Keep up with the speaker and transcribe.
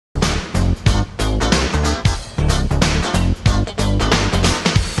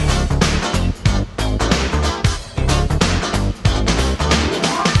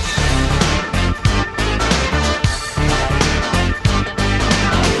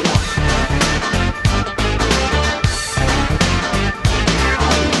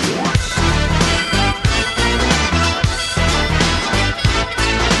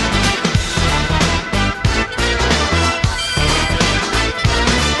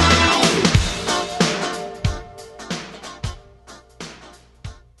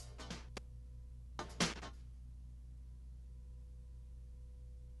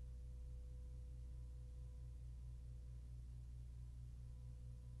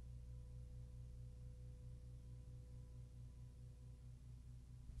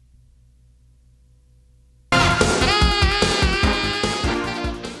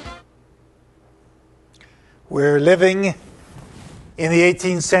We're living in the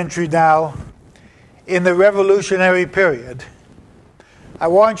 18th century now, in the revolutionary period. I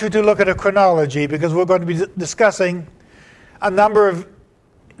want you to look at a chronology because we're going to be discussing a number of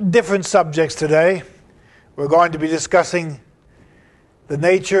different subjects today. We're going to be discussing the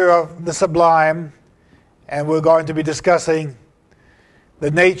nature of the sublime, and we're going to be discussing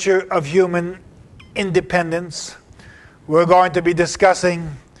the nature of human independence. We're going to be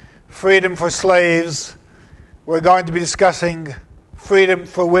discussing freedom for slaves. We're going to be discussing freedom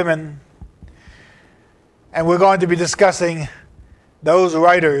for women. And we're going to be discussing those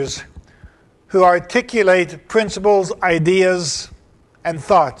writers who articulate principles, ideas, and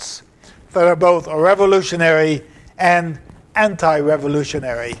thoughts that are both revolutionary and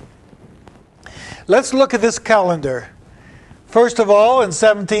anti-revolutionary. Let's look at this calendar. First of all, in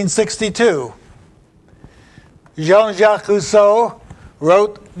 1762, Jean-Jacques Rousseau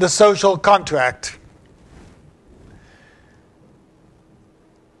wrote The Social Contract.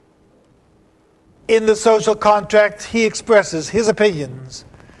 In The Social Contract, he expresses his opinions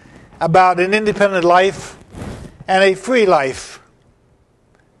about an independent life and a free life.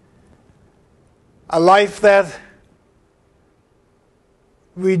 A life that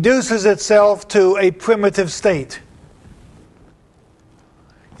reduces itself to a primitive state.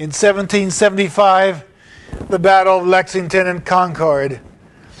 In 1775, the Battle of Lexington and Concord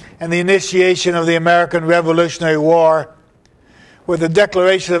and the initiation of the American Revolutionary War, with the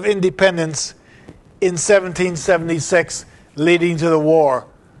Declaration of Independence in 1776, leading to the War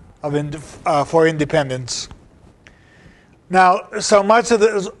for Independence. Now, so much of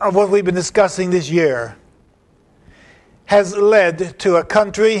what we've been discussing this year has led to a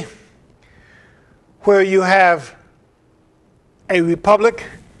country where you have a republic,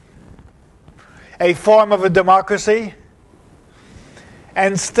 a form of a democracy,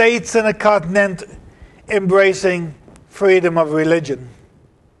 and states in a continent embracing freedom of religion.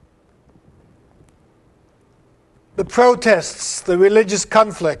 The protests, the religious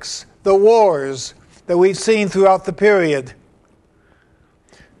conflicts, the wars that we've seen throughout the period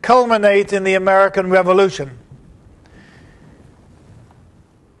culminate in the American Revolution,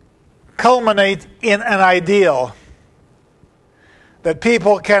 culminate in an ideal that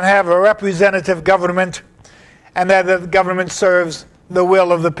people can have a representative government and that the government serves the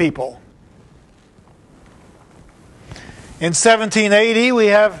will of the people. In 1780, we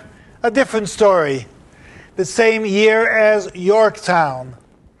have a different story. The same year as Yorktown,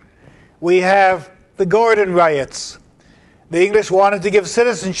 we have the Gordon riots. The English wanted to give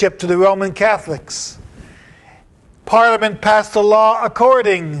citizenship to the Roman Catholics. Parliament passed a law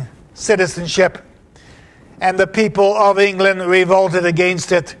according citizenship, and the people of England revolted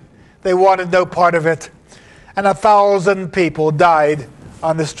against it. They wanted no part of it. And 1,000 people died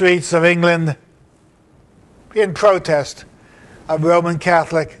on the streets of England in protest of Roman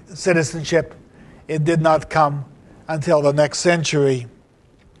Catholic citizenship. It did not come until the next century.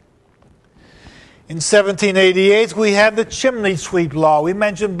 In 1788, we had the chimney sweep law. We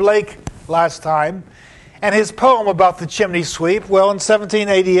mentioned Blake last time, and his poem about the chimney sweep. Well, in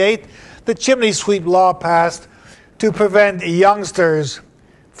 1788, the chimney sweep law passed to prevent youngsters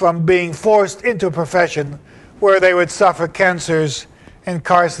from being forced into a profession where they would suffer cancers and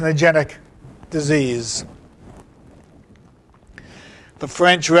carcinogenic disease. The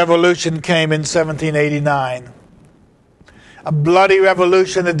French Revolution came in 1789. A bloody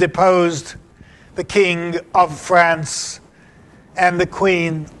revolution that deposed the King of France and the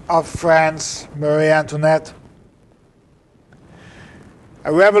Queen of France, Marie Antoinette.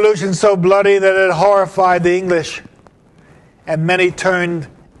 A revolution so bloody that it horrified the English, and many turned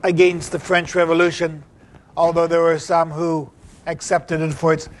against the French Revolution, although there were some who accepted it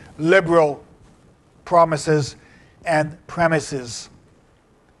for its liberal promises and premises.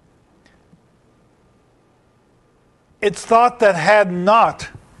 It's thought that had not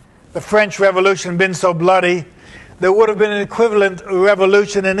the French Revolution been so bloody, there would have been an equivalent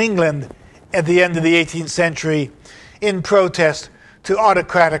revolution in England at the end of the 18th century in protest to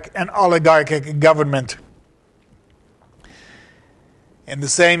autocratic and oligarchic government. In the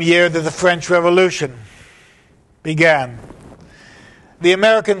same year that the French Revolution began, the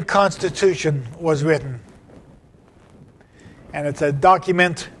American Constitution was written. And it's a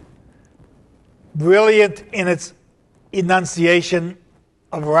document brilliant in its enunciation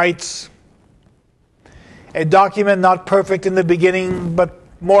of rights. A document not perfect in the beginning, but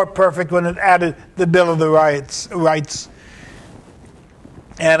more perfect when it added the Bill of the Rights.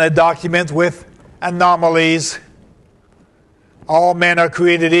 And a document with anomalies. All men are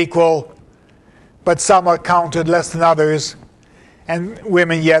created equal, but some are counted less than others, and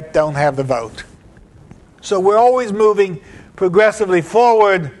women yet don't have the vote. So we're always moving progressively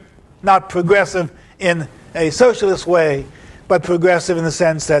forward, not progressive in a socialist way, but progressive in the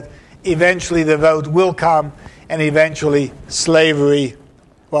sense that eventually the vote will come and eventually slavery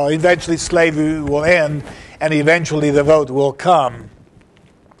will end and eventually the vote will come.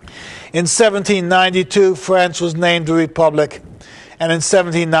 In 1792, France was named a republic, and in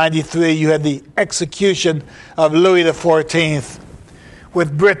 1793 you had the execution of Louis XIV,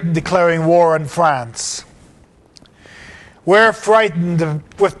 with Britain declaring war on France. We're frightened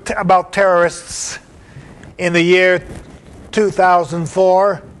about terrorists in the year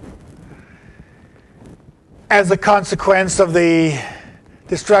 2004 as a consequence of the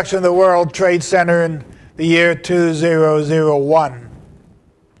destruction of the World Trade Center in the year 2001.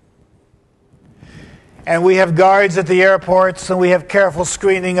 And we have guards at the airports and we have careful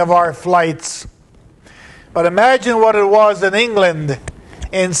screening of our flights. But imagine what it was in England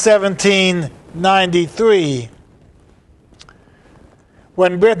in 1793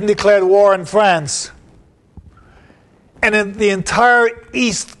 when Britain declared war on France. And in the entire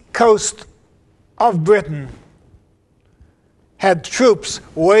east coast of Britain had troops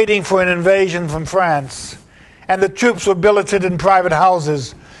waiting for an invasion from France. And the troops were billeted in private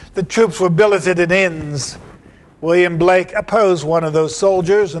houses. The troops were billeted in inns. William Blake opposed one of those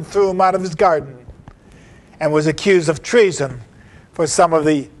soldiers and threw him out of his garden and was accused of treason for some of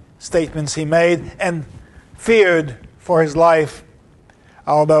the statements he made and feared for his life,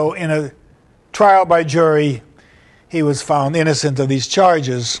 although in a trial by jury he was found innocent of these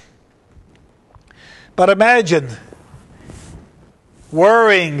charges. But imagine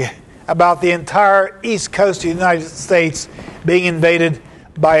worrying about the entire east coast of the United States being invaded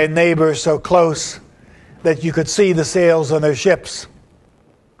by a neighbor so close that you could see the sails on their ships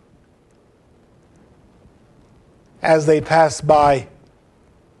as they passed by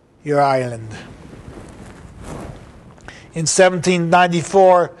your island. In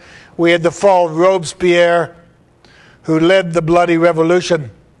 1794, we had the fall of Robespierre, who led the bloody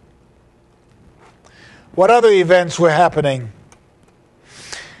revolution. What other events were happening?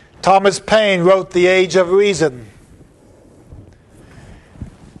 Thomas Paine wrote The Age of Reason.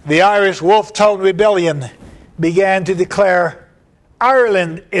 The Irish Wolf-Tone Rebellion began to declare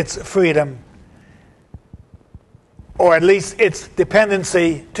Ireland its freedom, or at least its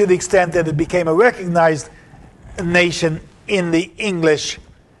dependency, to the extent that it became a recognized nation in the English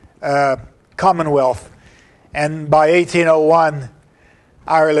Commonwealth. And by 1801,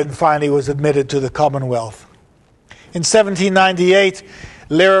 Ireland finally was admitted to the Commonwealth. In 1798,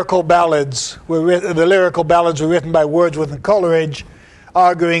 the lyrical ballads were written by Wordsworth and Coleridge,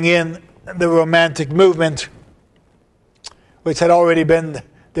 arguing in the Romantic movement, which had already been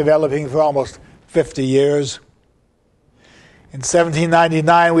developing for almost 50 years. In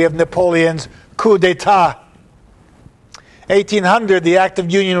 1799, we have Napoleon's coup d'etat. 1800, the Act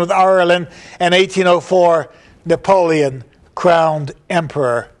of Union with Ireland, and 1804, Napoleon crowned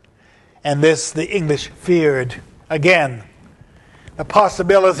emperor. And this the English feared. Again, the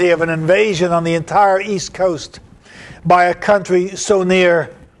possibility of an invasion on the entire East Coast by a country so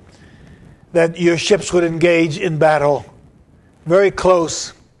near that your ships would engage in battle, very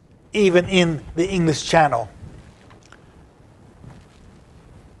close, even in the English Channel.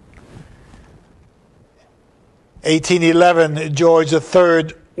 In 1811, George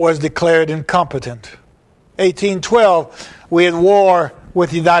III was declared incompetent. 1812, we had war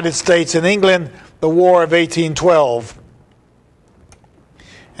with the United States and England, the War of 1812.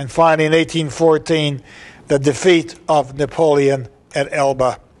 And finally, in 1814, the defeat of Napoleon at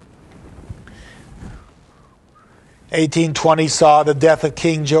Elba. 1820 saw the death of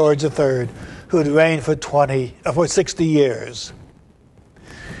King George III, who had reigned for 60 years.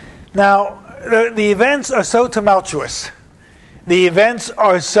 Now, the events are so tumultuous. The events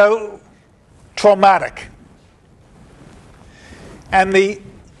are so traumatic. And the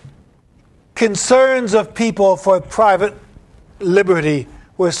concerns of people for private liberty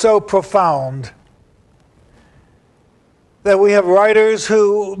were so profound that we have writers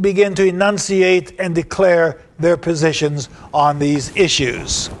who begin to enunciate and declare their positions on these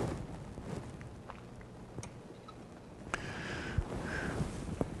issues.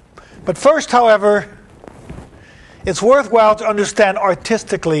 But first, however, it's worthwhile to understand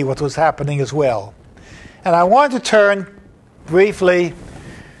artistically what was happening as well. And I want to turn briefly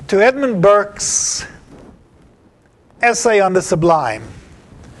to Edmund Burke's essay on the sublime.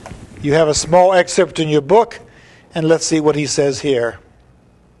 You have a small excerpt in your book, and let's see what he says here.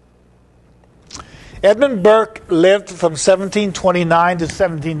 Edmund Burke lived from 1729 to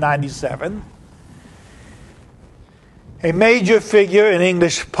 1797, a major figure in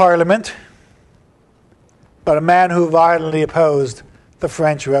English Parliament, but a man who violently opposed the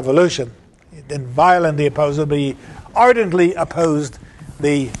French Revolution. He didn't violently oppose it, but he ardently opposed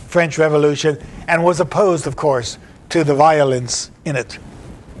the French Revolution and was opposed, of course, to the violence in it.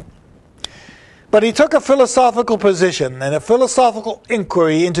 But he took a philosophical position and a philosophical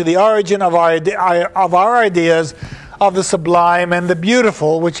inquiry into the origin of our ideas of the sublime and the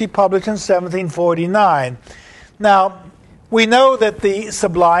beautiful, which he published in 1749. Now, we know that the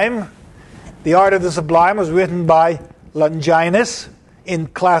sublime, the art of the sublime, was written by Longinus in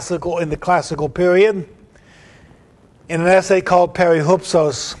the classical period, in an essay called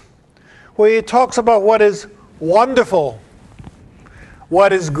Perihoupsos, where he talks about what is wonderful,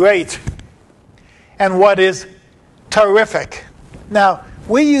 what is great, and what is terrific. Now,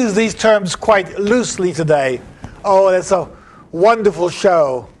 we use these terms quite loosely today. Oh, that's a wonderful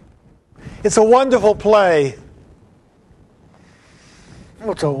show. It's a wonderful play.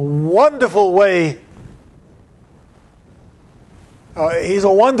 Oh, it's a wonderful way. He's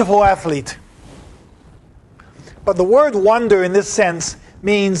a wonderful athlete. But the word wonder in this sense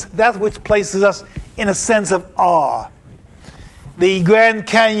means that which places us in a sense of awe. The Grand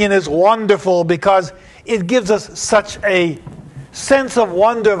Canyon is wonderful because it gives us such a sense of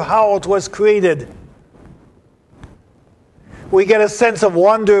wonder of how it was created. We get a sense of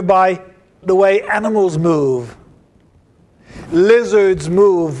wonder by the way animals move. Lizards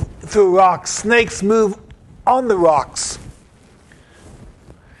move through rocks. Snakes move on the rocks.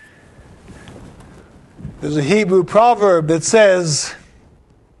 There's a Hebrew proverb that says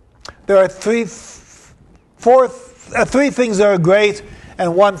there are three things that are great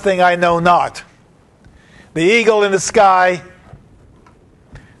and one thing I know not. The eagle in the sky,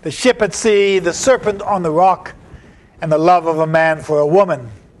 the ship at sea, the serpent on the rock, and the love of a man for a woman.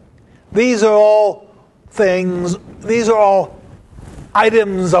 These are all things, these are all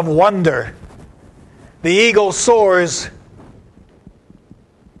items of wonder. The eagle soars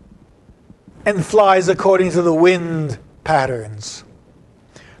and flies according to the wind patterns.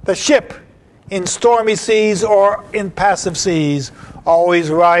 The ship in stormy seas or in passive seas always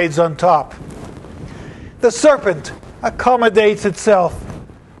rides on top. The serpent accommodates itself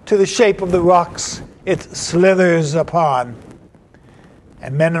to the shape of the rocks it slithers upon.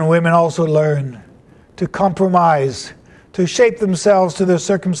 And men and women also learn to compromise, to shape themselves to their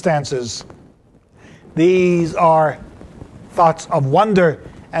circumstances. These are thoughts of wonder,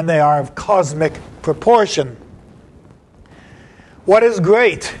 and they are of cosmic proportion. What is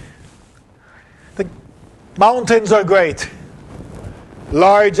great? The mountains are great.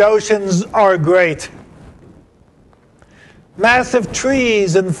 Large oceans are great. Massive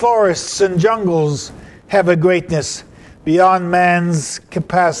trees and forests and jungles have a greatness beyond man's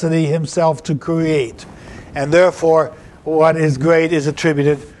capacity himself to create. And therefore, what is great is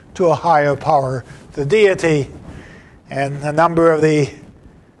attributed to a higher power, the deity. And a number of the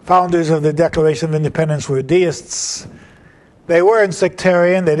founders of the Declaration of Independence were deists. They weren't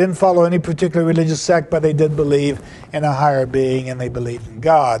sectarian, they didn't follow any particular religious sect, but they did believe in a higher being and they believed in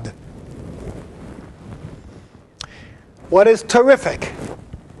God. What is terrific?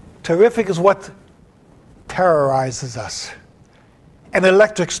 Terrific is what terrorizes us. An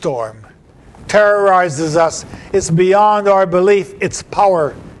electric storm terrorizes us. It's beyond our belief, its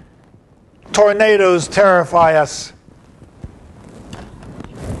power. Tornadoes terrify us.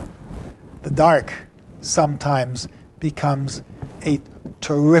 The dark sometimes becomes a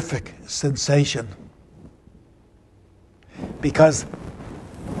terrific sensation because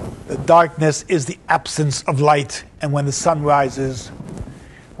the darkness is the absence of light, and when the sun rises,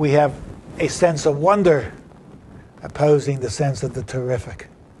 we have a sense of wonder opposing the sense of the terrific.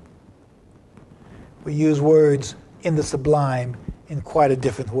 We use words in the sublime in quite a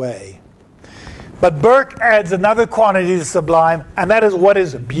different way. But Burke adds another quantity to sublime, and that is what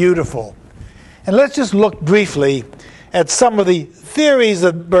is beautiful. And let's just look briefly at some of the theories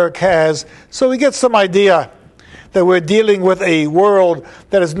that Burke has so we get some idea that we're dealing with a world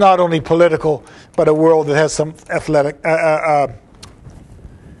that is not only political, but a world that has some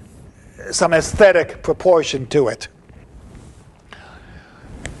aesthetic proportion to it.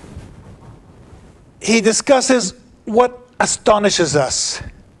 He discusses what astonishes us.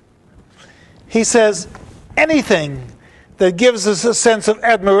 He says, anything that gives us a sense of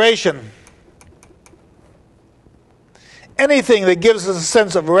admiration, anything that gives us a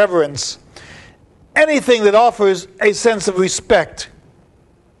sense of reverence, anything that offers a sense of respect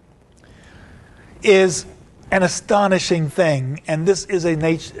is an astonishing thing, and this is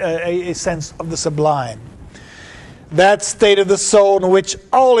a sense of the sublime. That state of the soul in which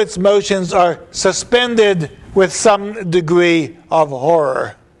all its motions are suspended with some degree of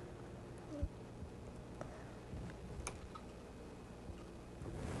horror.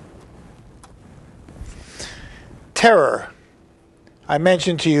 terror. I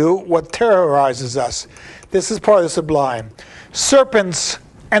mentioned to you what terrorizes us. This is part of the sublime. Serpents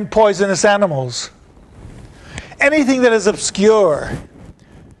and poisonous animals. Anything that is obscure.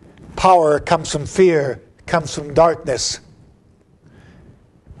 Power comes from fear, comes from darkness.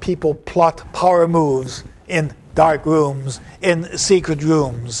 People plot power moves in dark rooms, in secret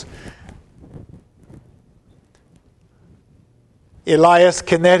rooms. Elias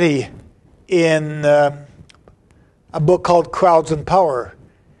Canetti, in a book called Crowds and Power,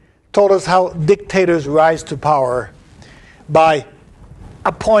 told us how dictators rise to power by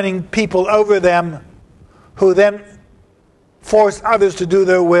appointing people over them who then force others to do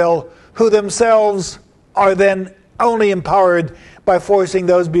their will, who themselves are then only empowered by forcing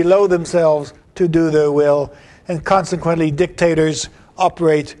those below themselves to do their will. And consequently, dictators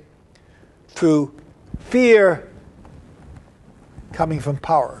operate through fear coming from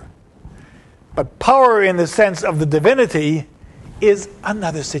power. But power in the sense of the divinity is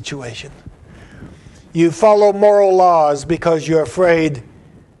another situation. You follow moral laws because you're afraid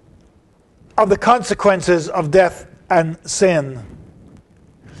of the consequences of death and sin.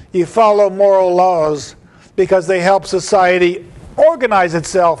 You follow moral laws because they help society organize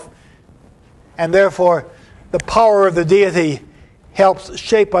itself, and therefore the power of the deity helps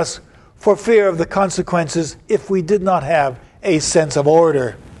shape us for fear of the consequences if we did not have a sense of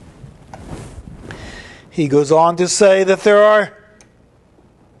order. He goes on to say that there are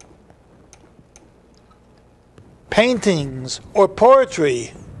paintings or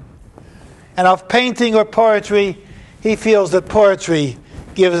poetry. And of painting or poetry, he feels that poetry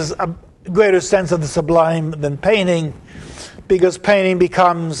gives us a greater sense of the sublime than painting, because painting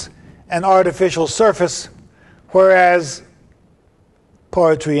becomes an artificial surface, whereas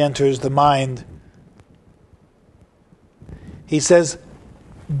poetry enters the mind. He says,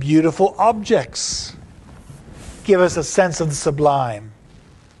 beautiful objects give us a sense of the sublime.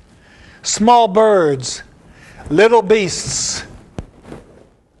 Small birds, little beasts,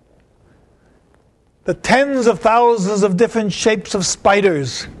 the tens of thousands of different shapes of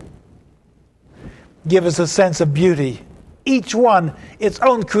spiders give us a sense of beauty. Each one its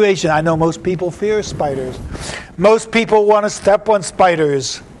own creation. I know most people fear spiders. Most people want to step on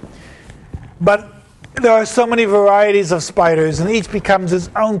spiders. But there are so many varieties of spiders, and each becomes its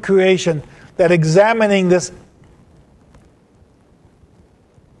own creation, that examining this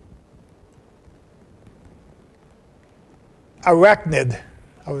arachnid,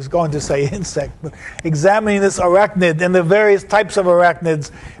 I was going to say insect, but examining this arachnid and the various types of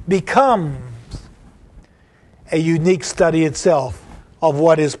arachnids becomes a unique study itself of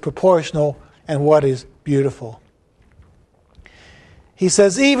what is proportional and what is beautiful. He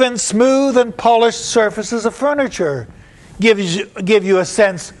says, even smooth and polished surfaces of furniture give you a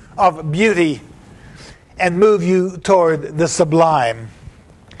sense of beauty and move you toward the sublime.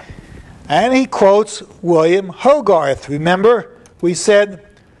 And he quotes William Hogarth. Remember, we said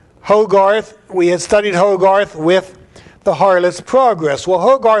Hogarth, we had studied Hogarth with the Harlot's Progress. Well,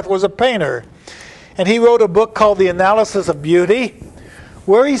 Hogarth was a painter, and he wrote a book called The Analysis of Beauty,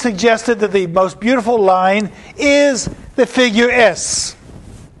 where he suggested that the most beautiful line is the figure S.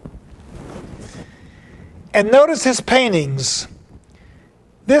 And notice his paintings.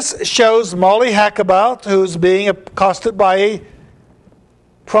 This shows Molly Hackabout, who's being accosted by a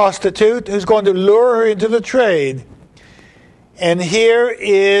prostitute who's going to lure her into the trade. And here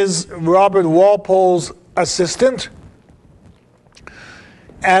is Robert Walpole's assistant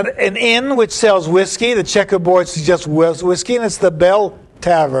at an inn which sells whiskey. The checkerboard suggests whiskey, and it's the Bell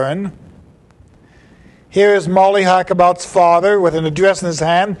Tavern. Here is Molly Hackabout's father with an address in his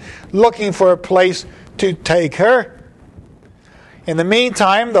hand, looking for a place to take her. In the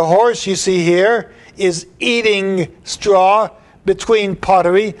meantime, the horse you see here is eating straw between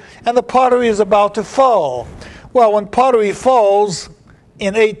pottery, and the pottery is about to fall. Well, when pottery falls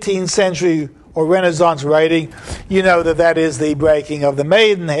in 18th century or Renaissance writing, you know that that is the breaking of the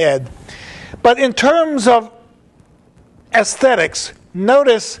Maidenhead. But in terms of aesthetics,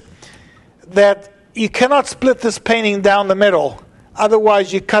 notice that you cannot split this painting down the middle.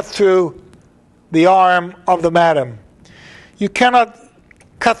 Otherwise, you cut through the arm of the madam. You cannot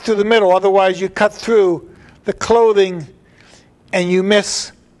cut through the middle. Otherwise, you cut through the clothing and you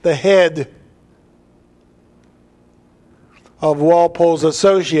miss the head of Walpole's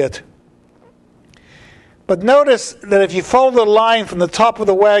associate. But notice that if you follow the line from the top of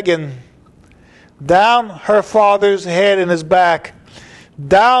the wagon, down her father's head and his back,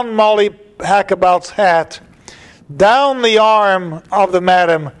 down Molly Hackabout's hat, down the arm of the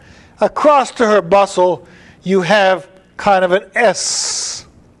madam, across to her bustle, you have kind of an S.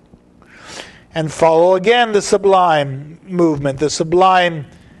 and follow again the sublime movement, the sublime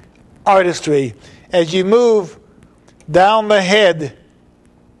artistry. As you move down the head,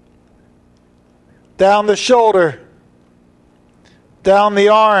 down the shoulder, down the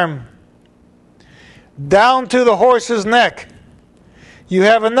arm, down to the horse's neck, you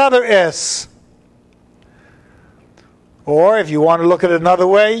have another S. Or if you want to look at it another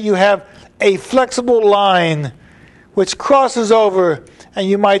way, you have a flexible line which crosses over, and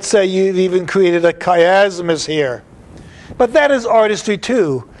you might say you've even created a chiasmus here. But that is artistry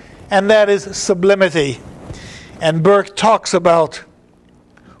too, and that is sublimity. And Burke talks about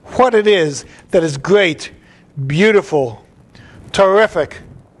what it is that is great, beautiful, terrific.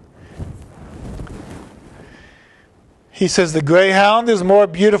 He says the greyhound is more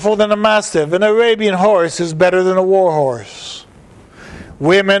beautiful than a mastiff. An Arabian horse is better than a war horse.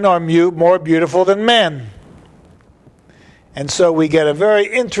 Women are more beautiful than men. And so we get a very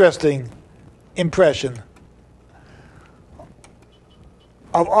interesting impression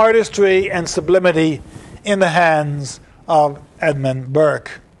of artistry and sublimity in the hands of Edmund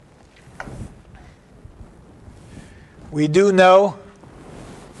Burke. We do know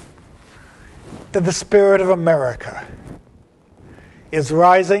that the spirit of America is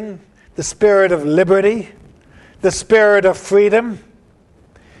rising, the spirit of liberty, the spirit of freedom.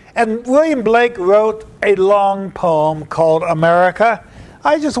 And William Blake wrote a long poem called America.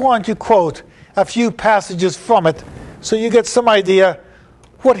 I just want to quote a few passages from it so you get some idea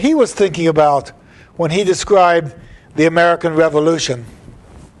what he was thinking about when he described the American Revolution.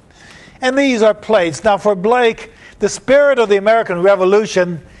 And these are plates. Now for Blake, the spirit of the American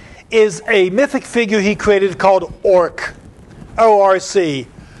Revolution is a mythic figure he created called Orc, O-R-C.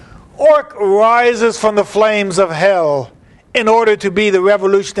 Orc rises from the flames of hell in order to be the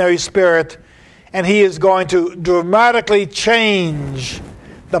revolutionary spirit, and he is going to dramatically change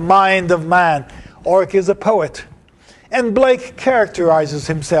the mind of man. Orc is a poet, and Blake characterizes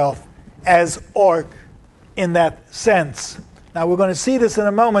himself as Orc in that sense. Now we're going to see this in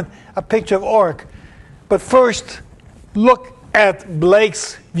a moment, a picture of Orc. But first, look at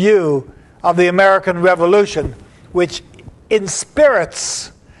Blake's view of the American Revolution, which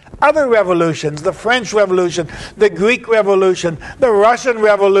inspirits other revolutions, the French Revolution, the Greek Revolution, the Russian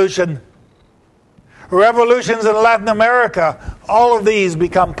Revolution, revolutions in Latin America. All of these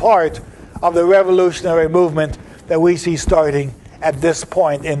become part of the revolutionary movement that we see starting at this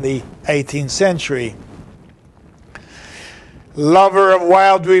point in the 18th century. Lover of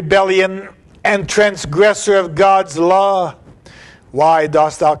wild rebellion and transgressor of God's law, why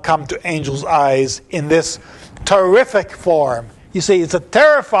dost thou come to angels' eyes in this terrific form? You see, it's a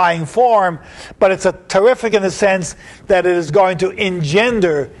terrifying form, but it's a terrific in the sense that it is going to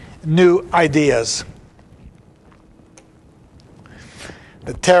engender new ideas.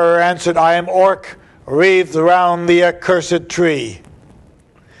 The terror answered, I am Orc, wreathed around the accursed tree.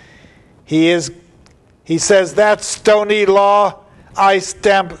 He says, that stony law I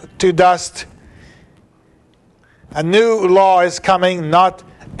stamp to dust. A new law is coming, not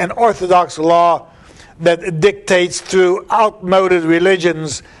an orthodox law that dictates through outmoded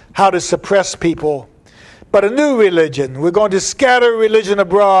religions how to suppress people, but a new religion. We're going to scatter religion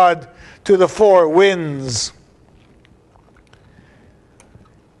abroad to the four winds.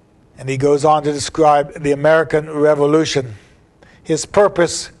 And he goes on to describe the American Revolution. His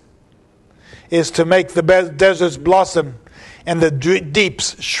purpose is to make the deserts blossom and the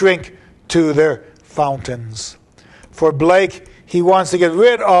deeps shrink to their fountains. For Blake, he wants to get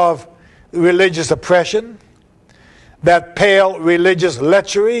rid of religious oppression, that pale religious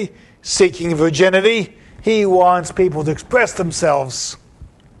lechery, seeking virginity. He wants people to express themselves.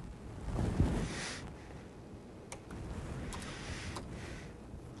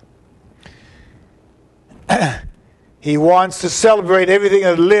 He wants to celebrate everything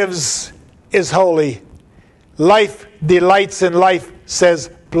that lives is holy. Life delights in life,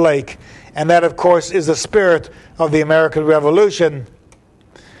 says Blake. And that, of course, is the spirit of the American Revolution.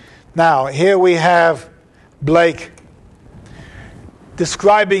 Now, here we have Blake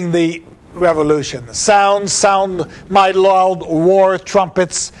describing the revolution. Sound my loud war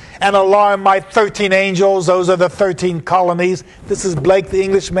trumpets, and alarm my 13 angels. Those are the 13 colonies. This is Blake the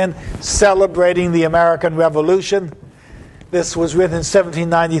Englishman celebrating the American Revolution. This was written in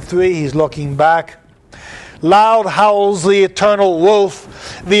 1793. He's looking back. Loud howls the eternal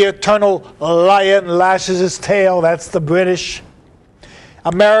wolf. The eternal lion lashes his tail. That's the British.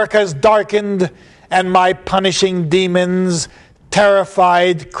 America is darkened, and my punishing demons,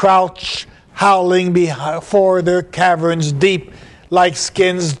 terrified, crouch, howling before their caverns deep, like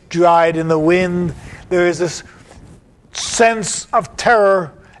skins dried in the wind. There is this sense of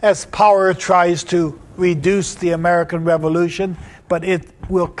terror as power tries to reduce the American Revolution, but it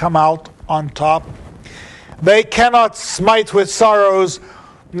will come out on top. They cannot smite with sorrows,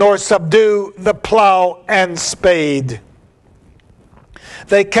 nor subdue the plow and spade.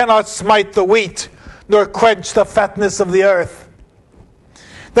 They cannot smite the wheat, nor quench the fatness of the earth.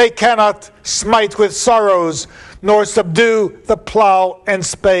 They cannot smite with sorrows, nor subdue the plow and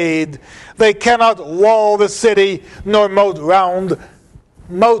spade. They cannot wall the city, nor moat round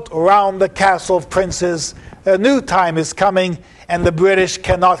the castle of princes. A new time is coming, and the British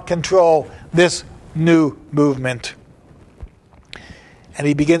cannot control this new movement. And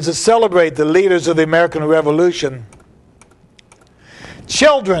he begins to celebrate the leaders of the American Revolution.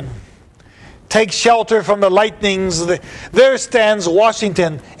 Children, take shelter from the lightnings. There stands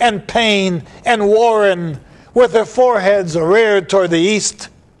Washington and Payne and Warren, with their foreheads reared toward the east.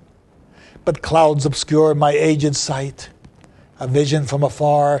 But clouds obscure my aged sight. A vision from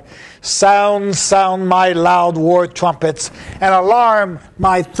afar. Sound my loud war trumpets, and alarm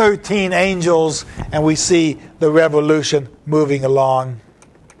my 13 angels. And we see the revolution moving along.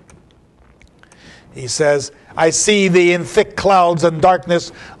 He says, I see thee in thick clouds and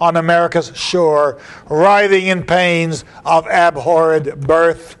darkness on America's shore, writhing in pains of abhorred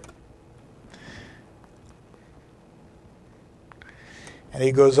birth. And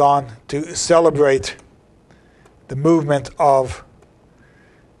he goes on to celebrate the movement of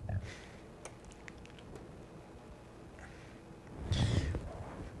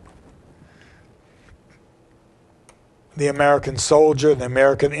the American soldier, the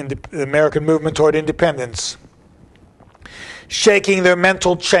American movement toward independence. Shaking their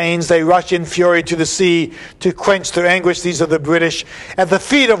mental chains, they rush in fury to the sea to quench their anguish. These are the British. At the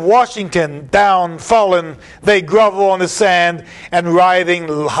feet of Washington, down, fallen, they grovel on the sand and writhing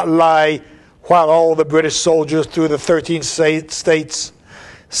lie, while all the British soldiers through the 13 states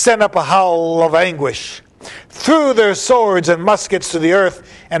send up a howl of anguish, threw their swords and muskets to the earth,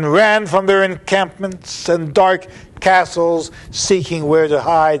 and ran from their encampments and dark castles, seeking where to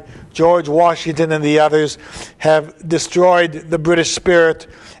hide. George Washington and the others have destroyed the British spirit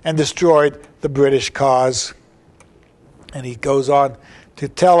and destroyed the British cause. And he goes on to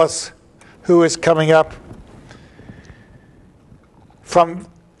tell us who is coming up. From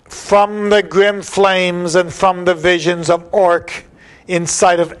the grim flames and from the visions of Orc in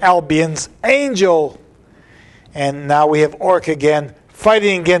sight of Albion's angel. And now we have Orc again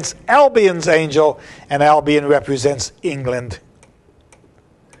fighting against Albion's angel, and Albion represents England.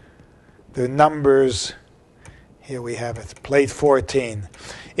 The numbers, here we have it, plate 14.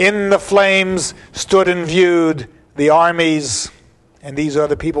 In the flames stood and viewed the armies, and these are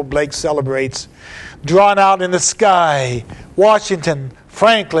the people Blake celebrates, drawn out in the sky, Washington,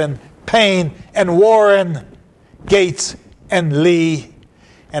 Franklin, Payne, and Warren, Gates, and Lee,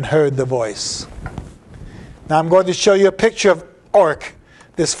 and heard the voice. Now I'm going to show you a picture of Orc,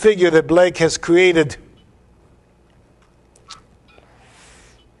 this figure that Blake has created.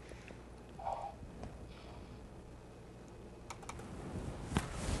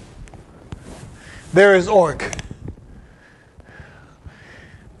 There is Orc.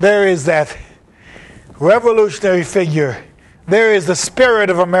 There is that revolutionary figure. There is the spirit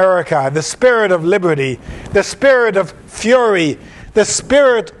of America, the spirit of liberty, the spirit of fury, the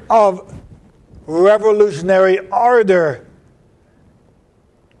spirit of revolutionary ardor,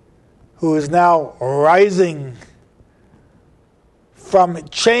 who is now rising from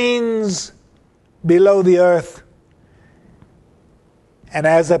chains below the earth, and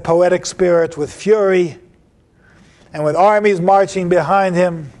as a poetic spirit with fury, and with armies marching behind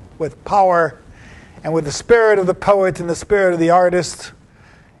him with power, and with the spirit of the poet and the spirit of the artist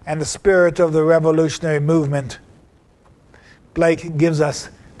and the spirit of the revolutionary movement, Blake gives us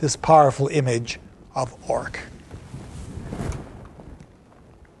this powerful image of Orc.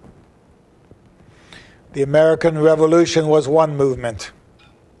 The American Revolution was one movement.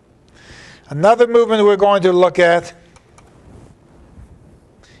 Another movement we're going to look at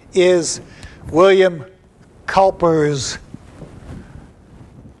is William Cowper's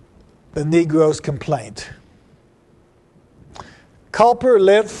The Negro's Complaint. Cowper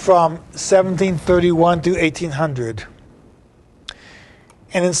lived from 1731 to 1800.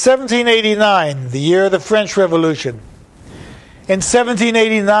 And in 1789, the year of the French Revolution, in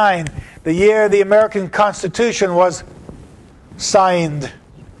 1789, the year the American Constitution was signed,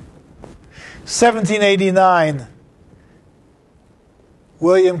 1789,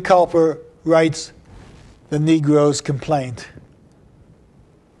 William Cowper writes The Negro's Complaint.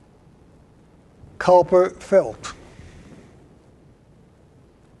 Cowper felt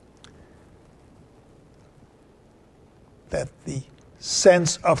that the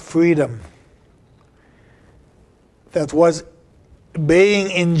sense of freedom that was being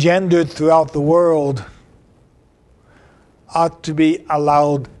engendered throughout the world ought to be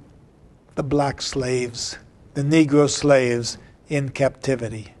allowed the black slaves, the Negro slaves in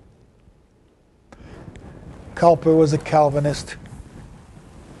captivity. Cowper was a Calvinist.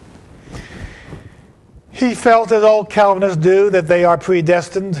 He felt, as all Calvinists do, that they are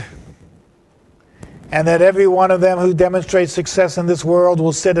predestined and that every one of them who demonstrates success in this world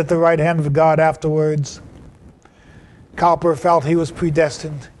will sit at the right hand of God afterwards. Cowper felt he was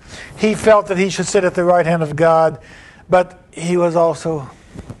predestined. He felt that he should sit at the right hand of God, but he was also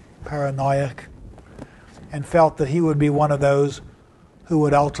paranoid and felt that he would be one of those who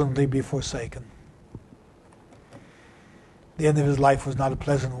would ultimately be forsaken. The end of his life was not a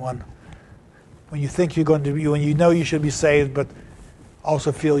pleasant one. When you think you're going to be, when you know you should be saved, but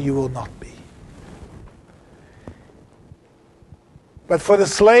also feel you will not be. But for the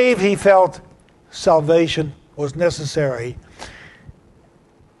slave, he felt salvation was necessary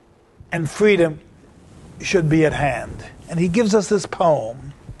and freedom should be at hand. And he gives us this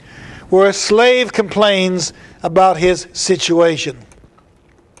poem where a slave complains about his situation.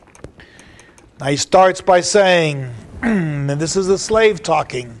 Now he starts by saying, and this is the slave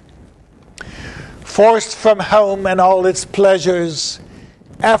talking, "Forced from home and all its pleasures,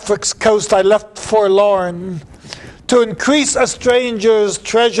 Afric's coast I left forlorn, to increase a stranger's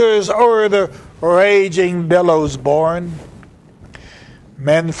treasures o'er the raging billows borne.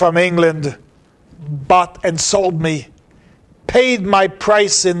 Men from England bought and sold me, paid my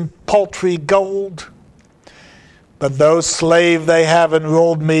price in paltry gold. But though slave they have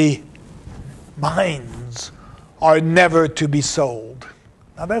enrolled me, minds are never to be sold."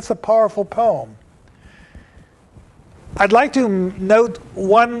 Now that's a powerful poem. I'd like to note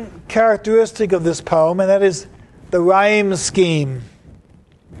one characteristic of this poem, and that is the rhyme scheme.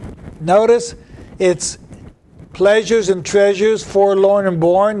 Notice it's pleasures and treasures, forlorn and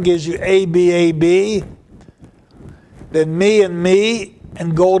born, gives you A, B, A, B. Then me and me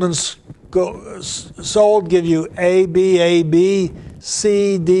and gold and sold give you A, B, A, B,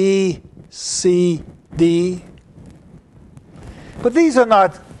 C, D, C, D. But these are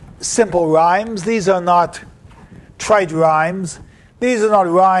not simple rhymes. These are not trite rhymes. These are not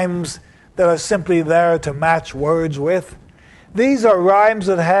rhymes that are simply there to match words with. These are rhymes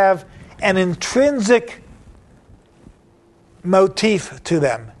that have an intrinsic motif to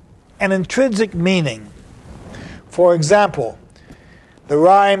them, an intrinsic meaning. For example, the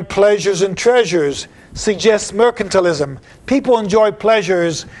rhyme pleasures and treasures suggests mercantilism. People enjoy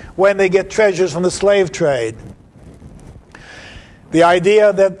pleasures when they get treasures from the slave trade. The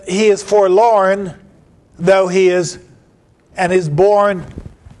idea that he is forlorn, though he is and is born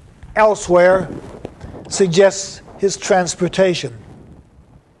elsewhere, suggests his transportation.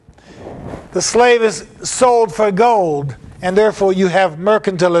 The slave is sold for gold, and therefore you have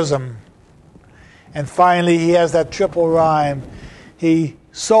mercantilism. And finally, he has that triple rhyme. He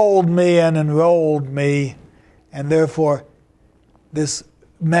sold me and enrolled me, and therefore this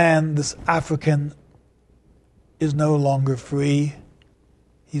man, this African, is no longer free.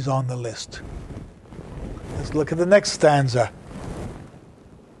 He's on the list. Let's look at the next stanza.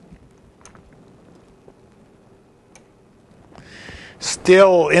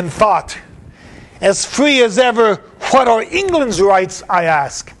 Still in thought, as free as ever, what are England's rights, I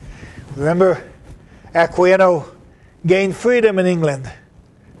ask? Remember, Aquino gained freedom in England,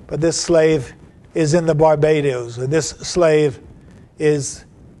 but this slave is in the Barbados, or this slave is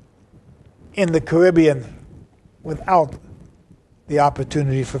in the Caribbean without the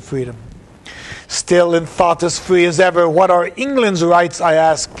opportunity for freedom. Still in thought, as free as ever, what are England's rights, I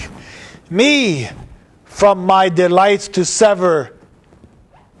ask? Me from my delights to sever,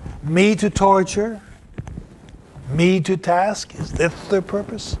 me to torture, me to task? Is this their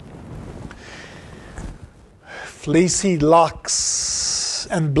purpose? Fleecy locks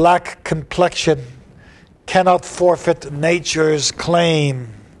and black complexion cannot forfeit nature's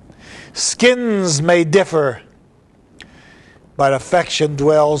claim. Skins may differ, but affection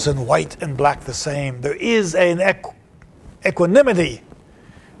dwells in white and black the same. There is an equanimity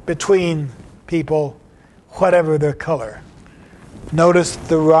between people, whatever their color. Notice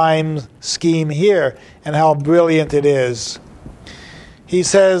the rhyme scheme here and how brilliant it is. He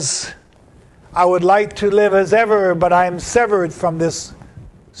says, I would like to live as ever, but I am severed from this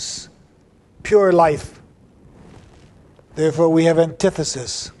pure life. Therefore, we have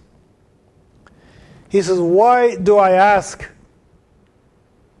antithesis. He says, why do I ask?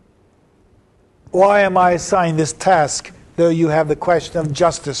 Why am I assigned this task? Though you have the question of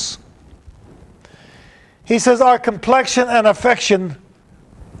justice. He says our complexion and affection,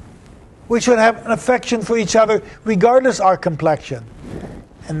 we should have an affection for each other regardless our complexion.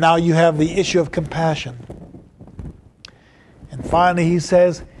 And now you have the issue of compassion. And finally he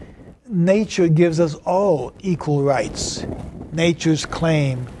says, nature gives us all equal rights. Nature's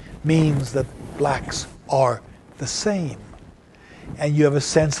claim means that blacks are the same. And you have a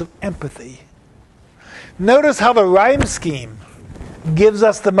sense of empathy. Notice how the rhyme scheme gives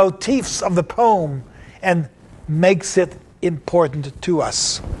us the motifs of the poem and makes it important to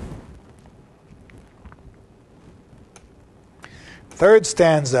us. Third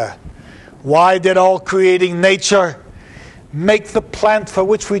stanza. Why did all creating nature make the plant for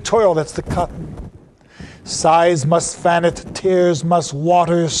which we toil? That's the cotton. Sighs must fan it, tears must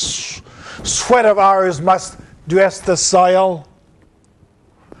water, sweat of ours must dress the soil.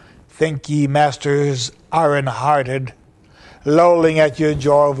 Think ye, masters, iron-hearted, lolling at your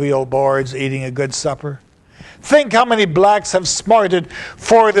jovial boards, eating a good supper. Think how many blacks have smarted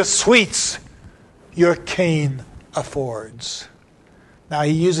for the sweets your cane affords. Now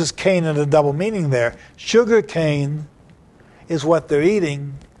he uses cane in a double meaning there. Sugar cane is what they're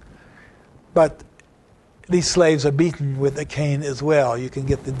eating, but these slaves are beaten with the cane as well. You can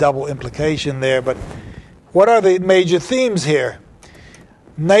get the double implication there, but what are the major themes here?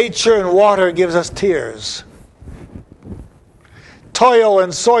 Nature and water gives us tears. Toil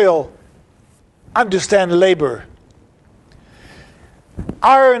and soil understand labor.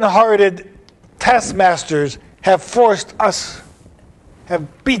 Iron-hearted taskmasters have forced us,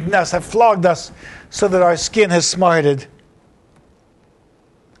 have beaten us, have flogged us so that our skin has smarted.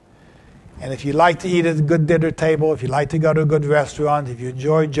 And if you like to eat at a good dinner table, if you like to go to a good restaurant, if you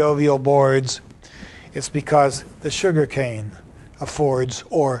enjoy jovial boards, it's because the sugar cane affords,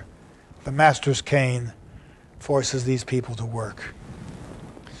 or the master's cane forces these people to work.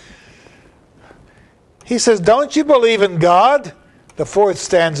 He says, don't you believe in God? The fourth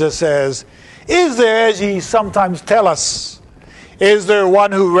stanza says, is there, as ye sometimes tell us, is there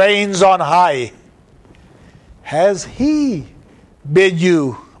one who reigns on high? Has he bid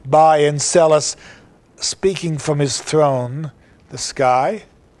you buy and sell us, speaking from his throne, the sky?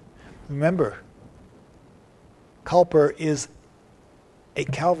 Remember, Cowper is a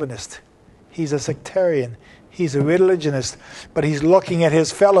Calvinist. He's a sectarian. He's a religionist. But he's looking at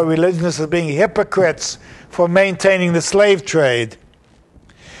his fellow religionists as being hypocrites for maintaining the slave trade.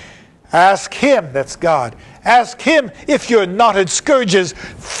 Ask him, that's God, ask him if your knotted scourges,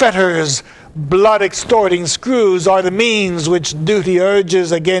 fetters, blood-extorting screws are the means which duty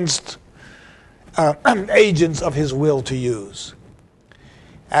urges against agents of his will to use.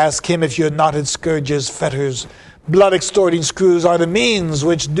 Ask him if your knotted scourges, fetters, blood-extorting screws are the means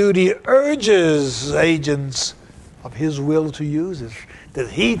which duty urges agents of his will to use. Did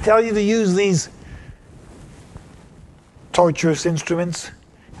he tell you to use these torturous instruments?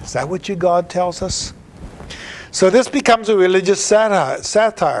 Is that what your God tells us? So this becomes a religious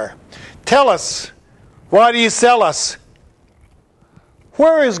satire. Tell us, why do you sell us?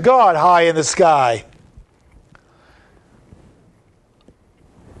 Where is God high in the sky?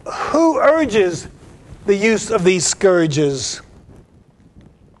 Who urges the use of these scourges?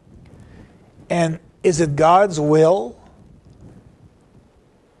 And is it God's will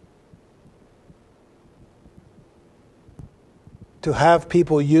to have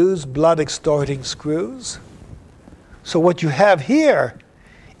people use blood-extorting screws? So what you have here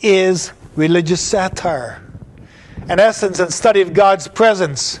is religious satire, an essence and study of God's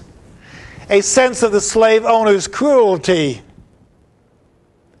presence, a sense of the slave owner's cruelty,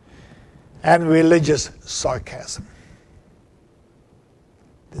 and religious sarcasm.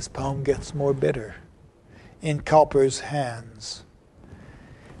 This poem gets more bitter in Cowper's hands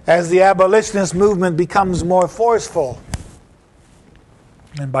as the abolitionist movement becomes more forceful.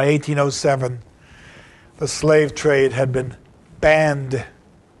 And by 1807, the slave trade had been banned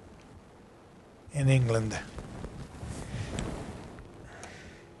in England.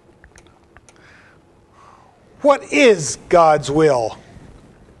 What is God's will?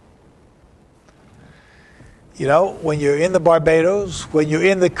 You know, when you're in the Barbados, when you're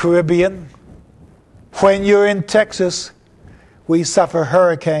in the Caribbean, when you're in Texas, we suffer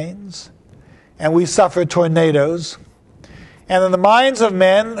hurricanes and we suffer tornadoes. And in the minds of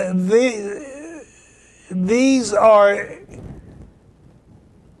men, these are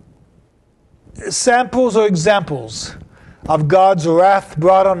samples or examples of God's wrath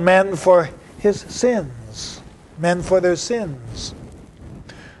brought on men for his sins, men for their sins.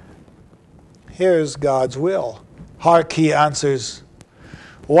 Here's God's will. Hark, he answers,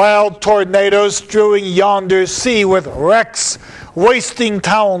 wild tornadoes strewing yonder sea with wrecks, wasting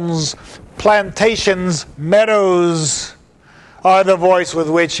towns, plantations, meadows are the voice with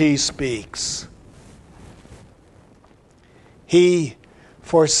which he speaks. He,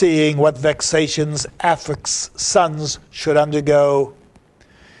 foreseeing what vexations Afric's sons should undergo,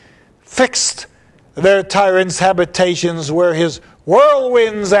 fixed their tyrants' habitations where his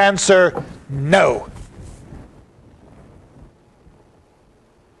whirlwinds answer no.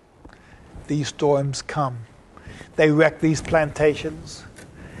 These storms come. They wreck these plantations.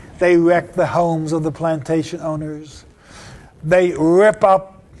 They wreck the homes of the plantation owners. They rip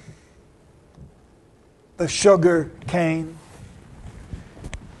up the sugar cane.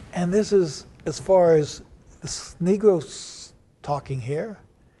 And this is, as far as the Negroes talking here,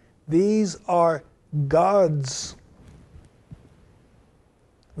 these are God's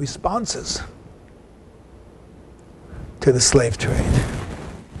responses to the slave trade.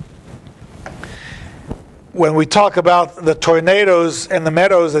 When we talk about the tornadoes and the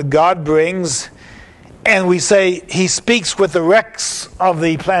meadows that God brings, and we say he speaks with the wrecks of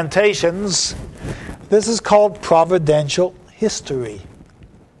the plantations, this is called providential history.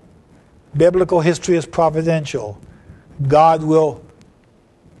 Biblical history is providential. God will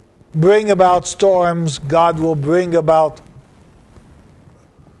bring about storms. God will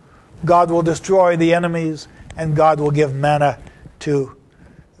destroy the enemies, and God will give manna to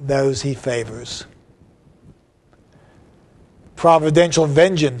those he favors. Providential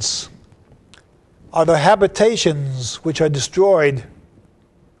vengeance are the habitations which are destroyed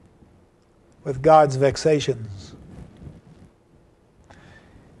with God's vexations.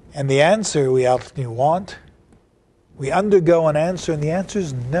 And the answer we ultimately want, we undergo an answer, and the answer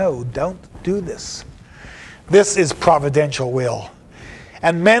is no, don't do this. This is providential will.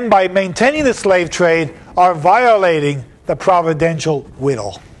 And men, by maintaining the slave trade, are violating the providential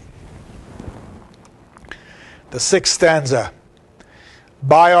will. The sixth stanza.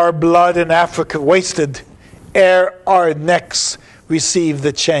 By our blood in Africa wasted, ere our necks receive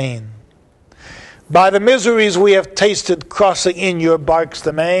the chain. By the miseries we have tasted crossing in your barks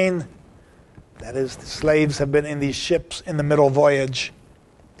the main, that is, the slaves have been in these ships in the middle voyage.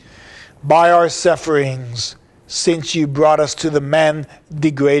 By our sufferings, since you brought us to the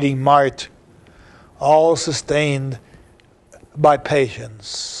man-degrading mart, all sustained by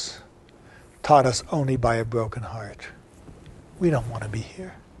patience, taught us only by a broken heart. We don't want to be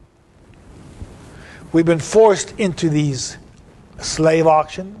here. We've been forced into these slave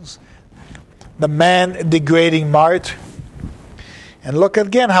auctions, the man-degrading mart. And look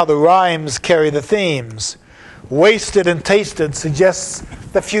again how the rhymes carry the themes. Wasted and tasted suggests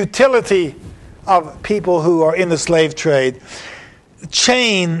the futility of people who are in the slave trade.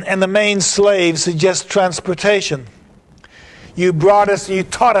 Chain and the main slave suggest transportation. You brought us, you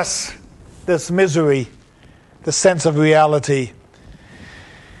taught us this misery, the sense of reality.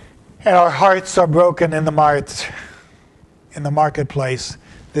 And our hearts are broken in the mart, in the marketplace.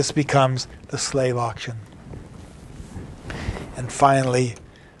 This becomes the slave auction. And finally,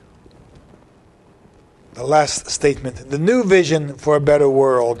 the last statement, the new vision for a better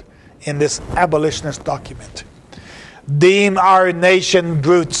world in this abolitionist document. Deem our nation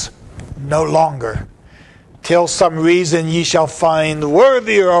brutes no longer, till some reason ye shall find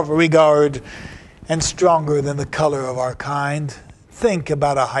worthier of regard and stronger than the color of our kind. Think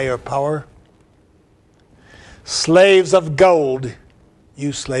about a higher power. Slaves of gold,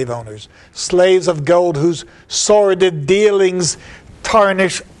 you slave owners, slaves of gold whose sordid dealings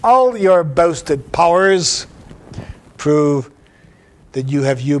tarnish all your boasted powers, prove that you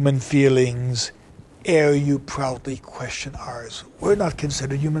have human feelings ere you proudly question ours. We're not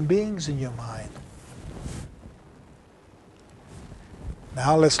considered human beings in your mind.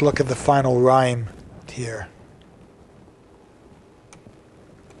 Now let's look at the final rhyme here.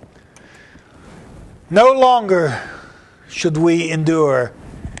 No longer should we endure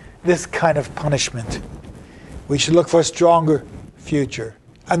this kind of punishment. We should look for a stronger future,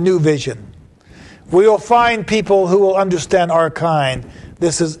 a new vision. We will find people who will understand our kind.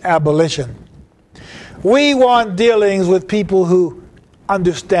 This is abolition. We want dealings with people who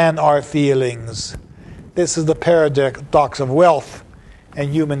understand our feelings. This is the paradox of wealth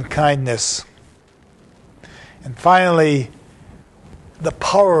and human kindness. And finally, the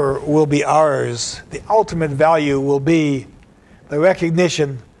power will be ours. The ultimate value will be the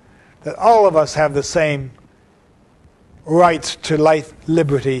recognition that all of us have the same right to life,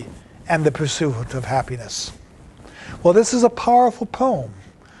 liberty, and the pursuit of happiness. Well, this is a powerful poem,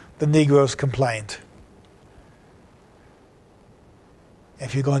 The Negro's Complaint.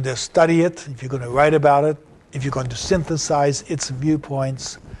 If you're going to study it, if you're going to write about it, if you're going to synthesize its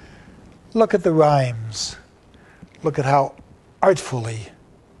viewpoints, look at the rhymes. Look at how artfully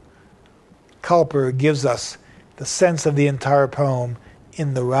Cowper gives us the sense of the entire poem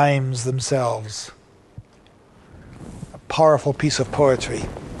in the rhymes themselves. A powerful piece of poetry.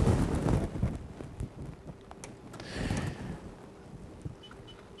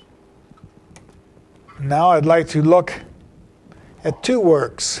 Now I'd like to look at two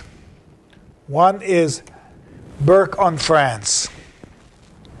works. One is Burke on France.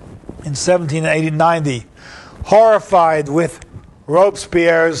 In 1790, horrified with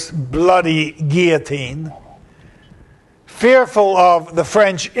Robespierre's bloody guillotine, fearful of the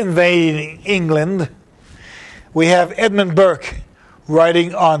French invading England, we have Edmund Burke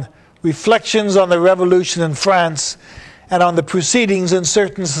writing on reflections on the revolution in France and on the proceedings in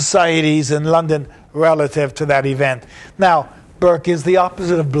certain societies in London relative to that event. Now, Burke is the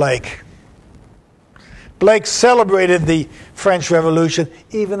opposite of Blake. Blake celebrated the French Revolution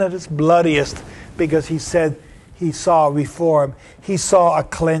even at its bloodiest because he said he saw reform. He saw a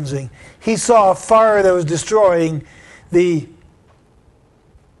cleansing. He saw a fire that was destroying the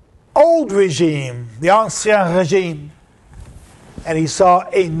old regime, the ancien regime, and he saw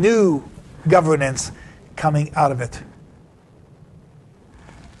a new governance coming out of it.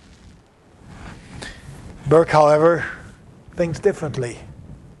 Burke, however, thinks differently.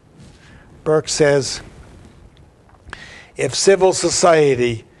 Burke says, if civil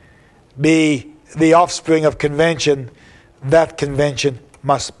society be the offspring of convention, that convention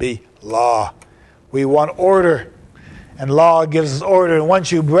must be law. We want order, and law gives us order, and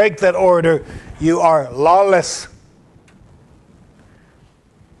once you break that order, you are lawless.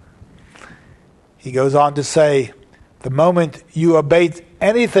 He goes on to say, the moment you abate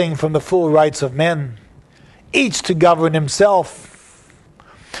anything from the full rights of men, each to govern himself,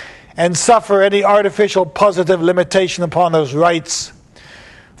 and suffer any artificial positive limitation upon those rights,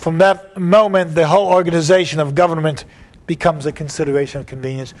 from that moment the whole organization of government becomes a consideration of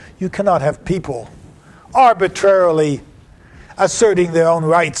convenience. You cannot have people arbitrarily asserting their own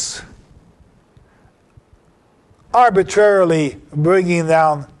rights, arbitrarily bringing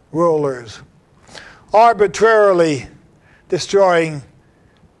down rulers, arbitrarily destroying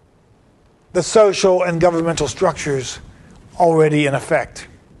the social and governmental structures already in effect.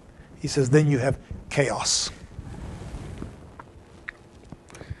 He says, then you have chaos.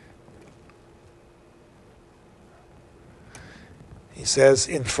 He says,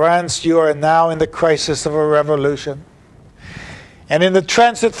 in France you are now in the crisis of a revolution. And in the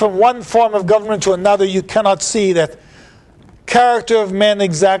transit from one form of government to another, you cannot see that character of men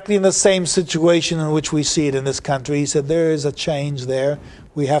exactly in the same situation in which we see it in this country. He said, there is a change there.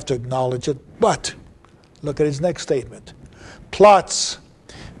 We have to acknowledge it. But, look at his next statement. Plots,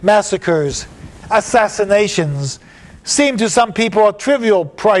 massacres, assassinations seem to some people a trivial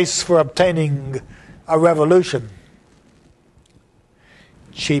price for obtaining a revolution.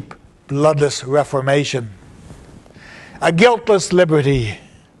 Cheap, bloodless reformation, a guiltless liberty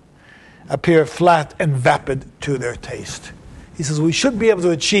appear flat and vapid to their taste. He says we should be able to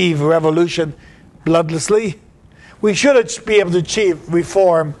achieve revolution bloodlessly. We should be able to achieve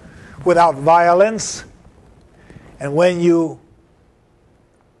reform without violence. And when you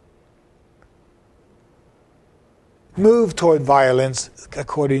move toward violence,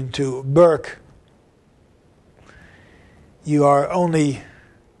 according to Burke, you are only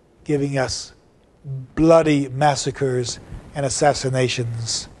giving us bloody massacres and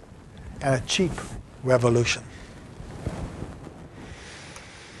assassinations and a cheap revolution.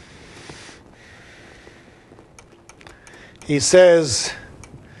 He says,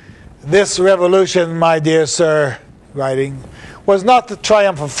 this revolution, my dear sir, writing, was not the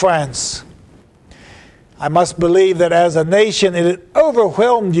triumph of France. I must believe that as a nation it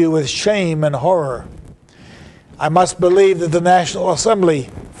overwhelmed you with shame and horror. I must believe that the National Assembly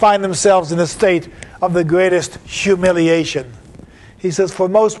find themselves in a state of the greatest humiliation. He says, for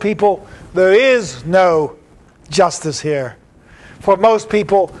most people, there is no justice here. For most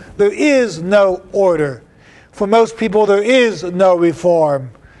people, there is no order. For most people, there is no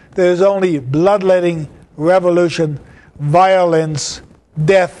reform. There is only bloodletting, revolution, violence,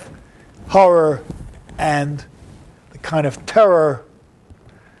 death, horror, and the kind of terror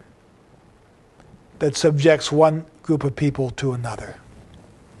that subjects one group of people to another.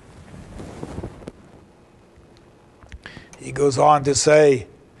 He goes on to say,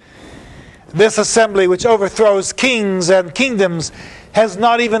 this assembly which overthrows kings and kingdoms has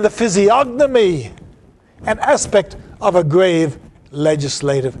not even the physiognomy and aspect of a grave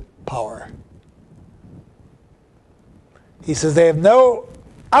legislative power. He says they have no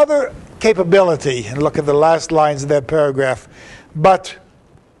other capability, and look at the last lines of that paragraph, but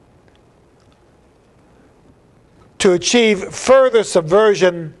to achieve further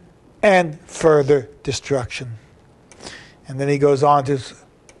subversion and further destruction. And then he goes on to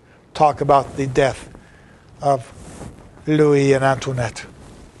talk about the death of Louis and Antoinette.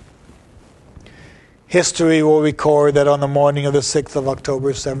 History will record that on the morning of the 6th of October,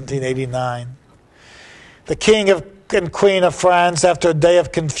 1789, the King and Queen of France, after a day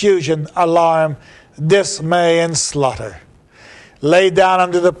of confusion, alarm, dismay, and slaughter, lay down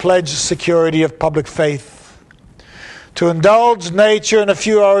under the pledged security of public faith, to indulge nature in a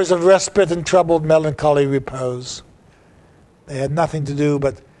few hours of respite and troubled melancholy repose. They had nothing to do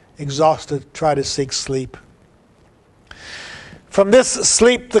but, exhausted, try to seek sleep. From this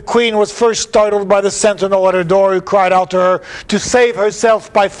sleep, the queen was first startled by the sentinel at her door, who cried out to her to save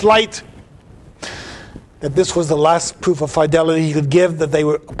herself by flight. That this was the last proof of fidelity he could give, that they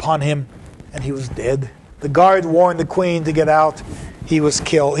were upon him, and he was dead. The guard warned the queen to get out. He was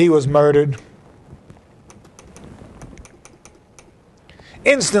killed. He was murdered.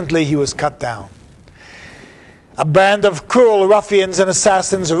 Instantly, he was cut down. A band of cruel ruffians and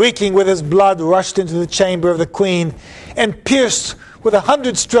assassins, reeking with his blood, rushed into the chamber of the queen and pierced with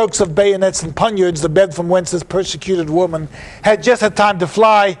 100 strokes of bayonets and poniards the bed from whence this persecuted woman had just had time to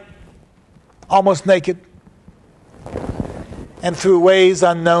fly, almost naked, and through ways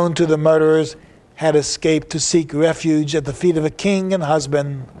unknown to the murderers had escaped to seek refuge at the feet of a king and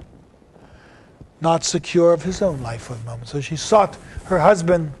husband, not secure of his own life for the moment. So she sought her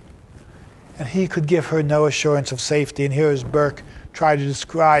husband, and he could give her no assurance of safety. And here is Burke trying to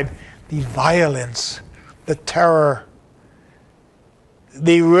describe the violence, the terror,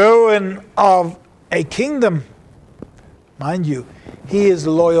 the ruin of a kingdom. Mind you, he is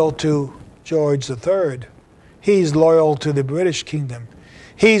loyal to George III. He's loyal to the British kingdom.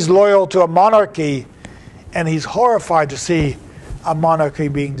 He's loyal to a monarchy, and he's horrified to see a monarchy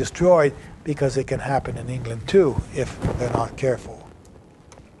being destroyed, because it can happen in England too if they're not careful.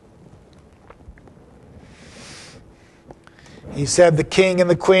 He said the king and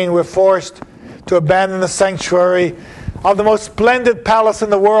the queen were forced to abandon the sanctuary of the most splendid palace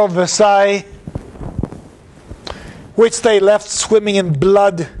in the world, Versailles, which they left swimming in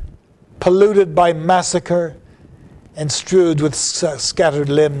blood, polluted by massacre, and strewed with scattered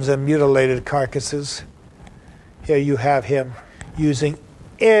limbs and mutilated carcasses. Here you have him using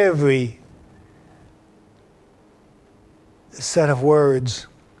every set of words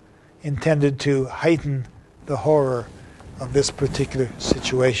intended to heighten the horror of this particular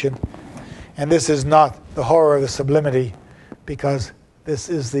situation. And this is not the horror of the sublimity, because this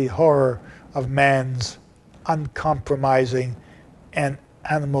is the horror of man's uncompromising and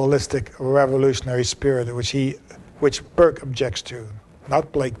animalistic revolutionary spirit, which Burke objects to,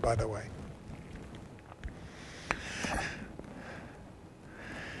 not Blake, by the way.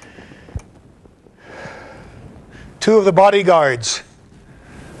 Two of the bodyguards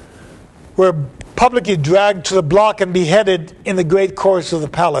were publicly dragged to the block and beheaded in the great courts of the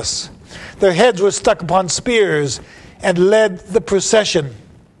palace. Their heads were stuck upon spears and led the procession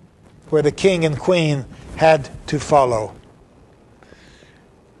where the king and queen had to follow.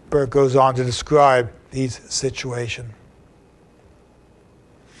 Burke goes on to describe these situations.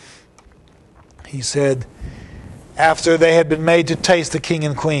 He said, after they had been made to taste the king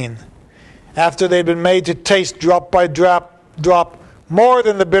and queen, after they had been made to taste drop by drop more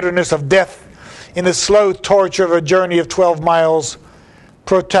than the bitterness of death in the slow torture of a journey of 12 miles,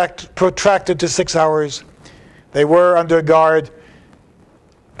 protracted to 6 hours, they were under a guard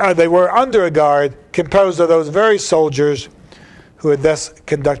composed of those very soldiers who had thus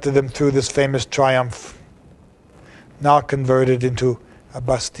conducted them through this famous triumph, now converted into a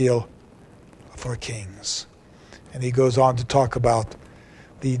Bastille for kings. And he goes on to talk about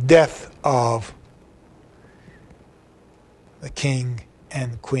the death of the King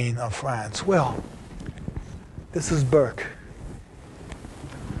and Queen of France. Well, this is Burke.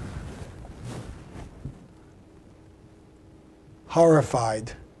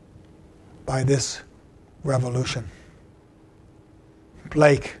 Horrified by this revolution.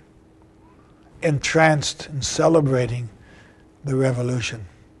 Blake, entranced in celebrating the revolution.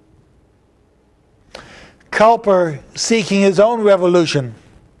 Cowper, seeking his own revolution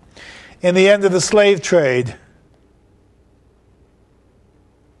in the end of the slave trade.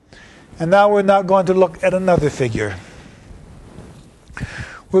 And now we're not going to look at another figure.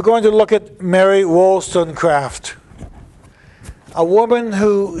 We're going to look at Mary Wollstonecraft, a woman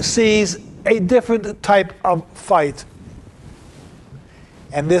who sees a different type of fight.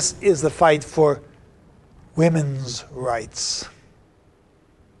 And this is the fight for women's rights.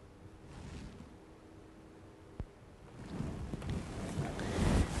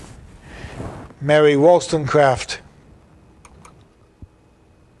 Mary Wollstonecraft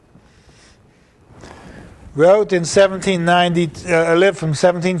wrote in 1790, lived from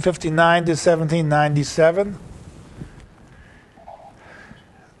 1759 to 1797.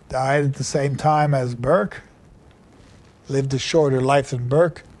 Died at the same time as Burke. Lived a shorter life than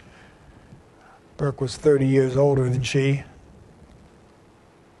Burke. Burke was 30 years older than she.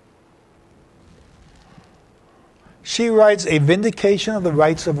 She writes A Vindication of the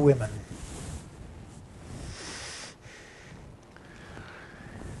Rights of Women.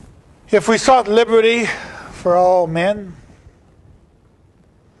 If we sought liberty for all men,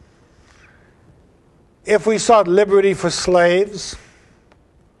 if we sought liberty for slaves,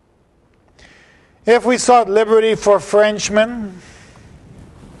 if we sought liberty for Frenchmen,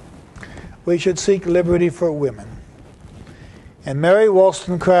 we should seek liberty for women. And Mary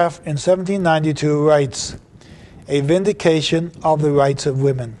Wollstonecraft in 1792 writes, A Vindication of the Rights of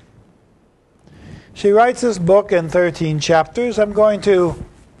Women. She writes this book in 13 chapters. I'm going to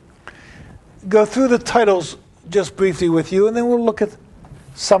go through the titles just briefly with you, and then we'll look at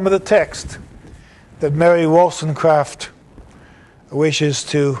some of the text that Mary Wollstonecraft wishes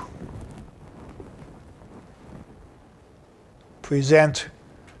to present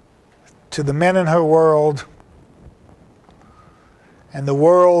to the men in her world and the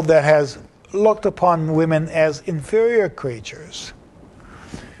world that has looked upon women as inferior creatures.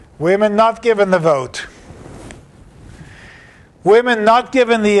 Women not given the vote. Women not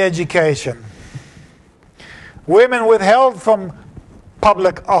given the education. Women withheld from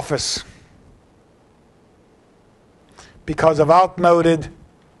public office because of outmoded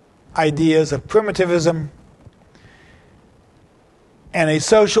ideas of primitivism and a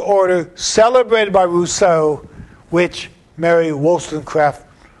social order celebrated by Rousseau, which Mary Wollstonecraft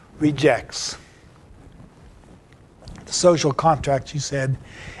rejects. The social contract, she said,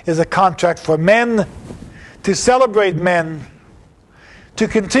 is a contract for men to celebrate men, to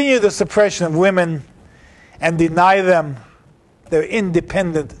continue the suppression of women, and deny them their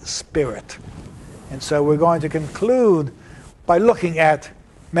independent spirit. And so we're going to conclude by looking at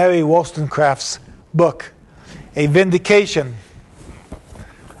Mary Wollstonecraft's book, A Vindication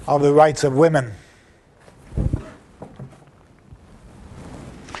of the Rights of Women.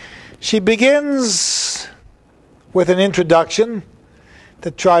 She begins with an introduction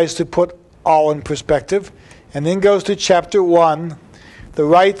that tries to put all in perspective, and then goes to chapter 1, the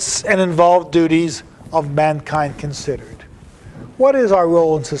rights and involved duties of mankind considered. What is our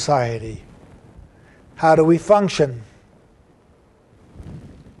role in society? How do we function?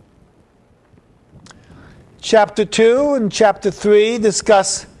 Chapter 2 and chapter 3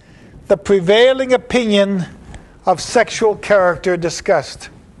 discuss the prevailing opinion of sexual character discussed.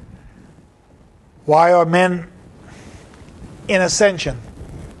 Why are men in ascension?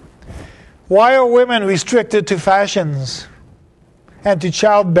 Why are women restricted to fashions and to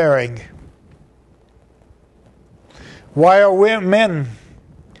childbearing? Why are men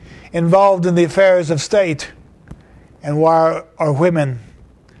involved in the affairs of state? And why are women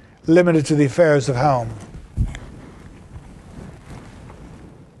limited to the affairs of home?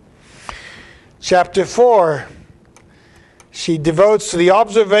 Chapter 4, she devotes to the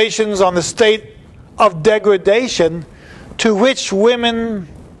observations on the state of degradation to which women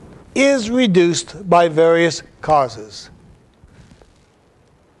is reduced by various causes.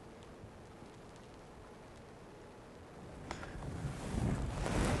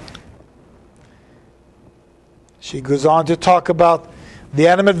 She goes on to talk about the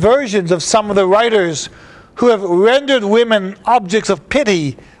animadversions of some of the writers who have rendered women objects of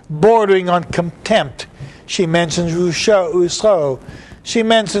pity bordering on contempt. She mentions Rousseau. She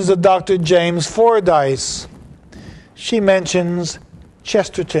mentions the Dr. James Fordyce. She mentions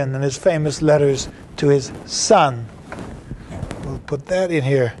Chesterton and his famous letters to his son. We'll put that in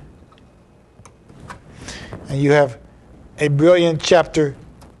here. And you have a brilliant chapter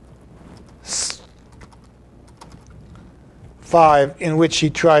 5 in which she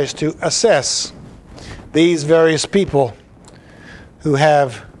tries to assess these various people who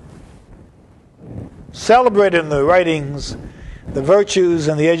have celebrated in the writings the virtues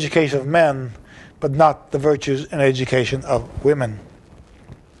and the education of men, but not the virtues and education of women.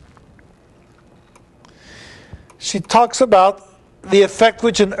 She talks about the effect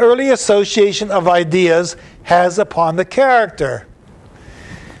which an early association of ideas has upon the character.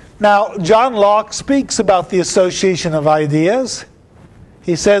 Now, John Locke speaks about the association of ideas.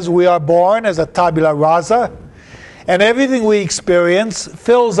 He says we are born as a tabula rasa, and everything we experience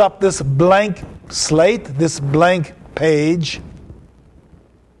fills up this blank slate, this blank page.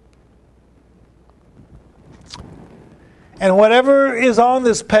 And whatever is on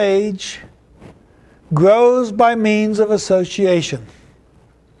this page grows by means of association.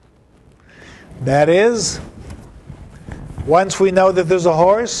 That is, Once we know that there's a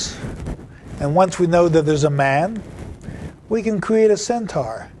horse, and once we know that there's a man, we can create a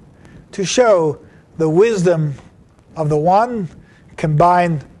centaur to show the wisdom of the one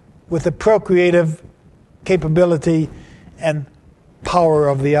combined with the procreative capability and power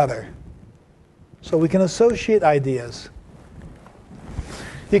of the other. So we can associate ideas.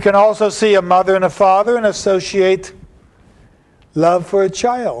 You can also see a mother and a father and associate love for a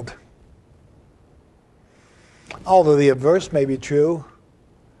child. Although the obverse may be true.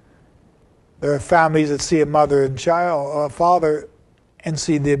 There are families that see a mother and child, a father, and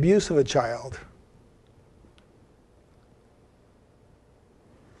see the abuse of a child.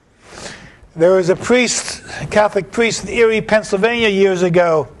 There was a priest, a Catholic priest in Erie, Pennsylvania years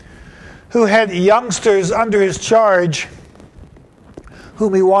ago, who had youngsters under his charge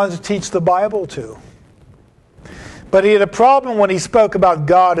whom he wanted to teach the Bible to. But he had a problem when he spoke about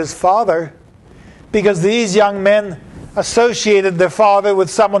God as Father, because these young men associated their father with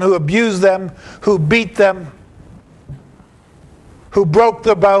someone who abused them, who beat them, who broke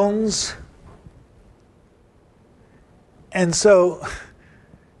their bones. And so,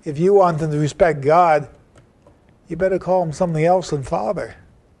 if you want them to respect God, you better call him something else than Father.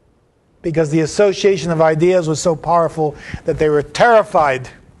 Because the association of ideas was so powerful that they were terrified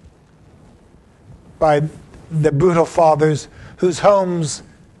by the brutal fathers whose homes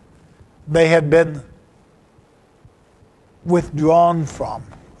they had been withdrawn from,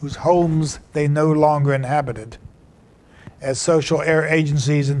 whose homes they no longer inhabited, as social air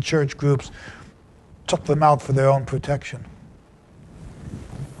agencies and church groups took them out for their own protection.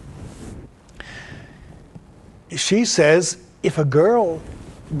 She says if a girl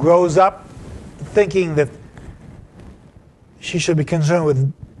grows up thinking that she should be concerned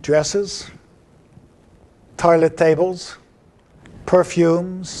with dresses, toilet tables,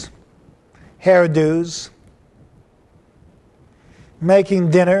 perfumes, hairdos, making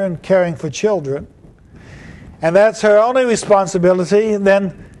dinner and caring for children, and that's her only responsibility,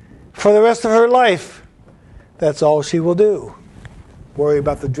 then for the rest of her life, that's all she will do. Worry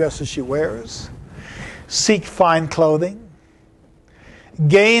about the dresses she wears, seek fine clothing,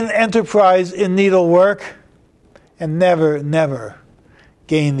 gain enterprise in needlework, and never, never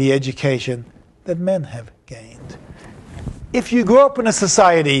gain the education that men have gained. If you grow up in a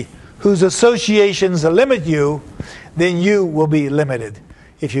society whose associations limit you, then you will be limited.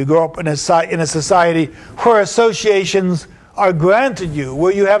 If you grow up in a society where associations are granted you,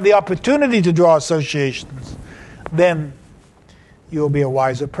 where you have the opportunity to draw associations, then you will be a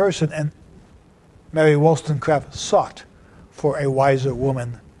wiser person. And Mary Wollstonecraft sought for a wiser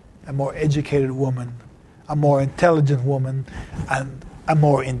woman, a more educated woman, a more intelligent woman, and a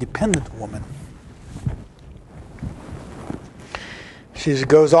more independent woman. She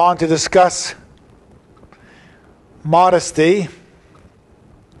goes on to discuss modesty,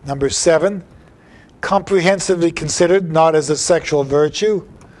 number 7, comprehensively considered, not as a sexual virtue.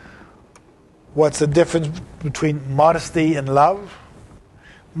 What's the difference between modesty and love?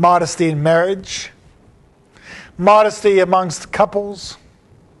 Modesty in marriage? Modesty amongst couples?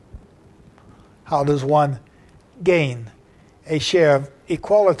 How does one gain a share of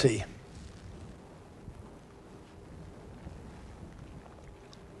equality?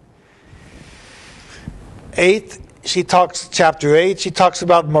 Chapter 8, she talks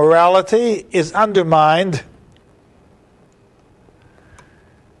about morality is undermined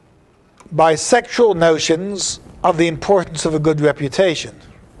by sexual notions of the importance of a good reputation.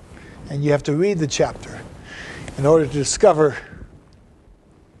 And you have to read the chapter in order to discover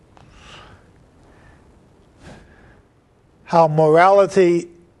how morality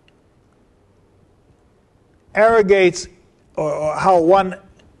arrogates, or how one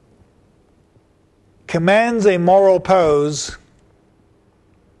commands a moral pose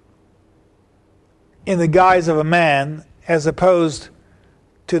in the guise of a man, as opposed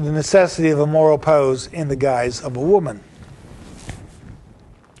to the necessity of a moral pose in the guise of a woman.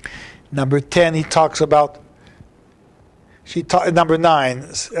 Number 10, he talks about, number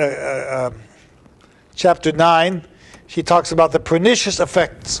 9, chapter 9, she talks about the pernicious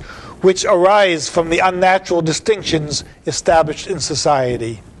effects which arise from the unnatural distinctions established in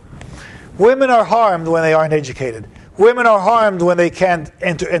society. Women are harmed when they aren't educated. Women are harmed when they can't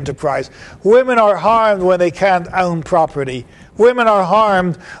enter enterprise. Women are harmed when they can't own property. Women are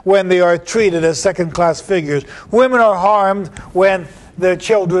harmed when they are treated as second-class figures. Women are harmed when their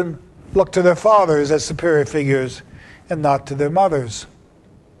children look to their fathers as superior figures and not to their mothers.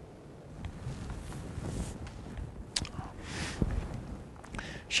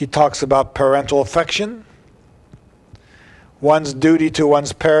 She talks about parental affection, one's duty to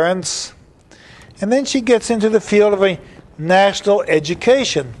one's parents, and then she gets into the field of a national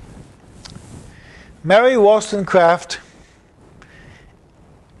education. Mary Wollstonecraft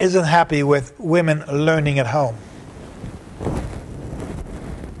isn't happy with women learning at home.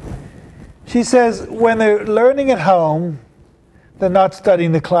 She says when they're learning at home, they're not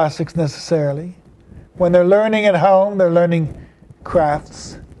studying the classics necessarily. When they're learning at home, they're learning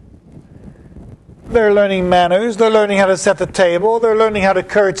crafts. They're learning manners. They're learning how to set the table. They're learning how to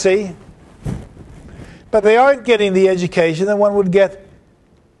curtsy. But they aren't getting the education that one would get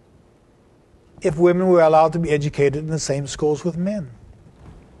if women were allowed to be educated in the same schools with men.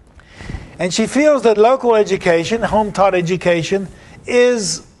 And she feels that local education, home-taught education,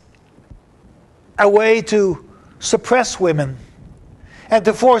 is a way to suppress women and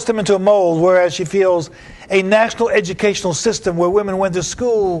to force them into a mold, whereas she feels a national educational system where women went to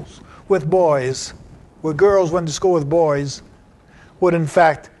schools with boys, where girls went to school with boys, would in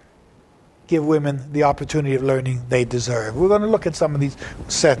fact give women the opportunity of learning they deserve. We're going to look at some of these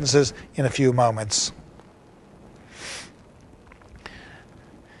sentences in a few moments.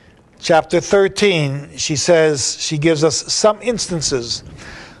 Chapter 13, she says, she gives us some instances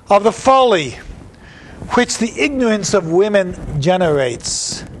of the folly which the ignorance of women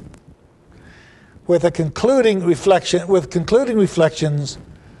generates, with concluding reflections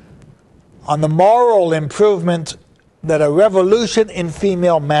on the moral improvement that a revolution in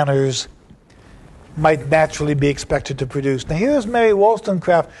female manners might naturally be expected to produce. Now here's Mary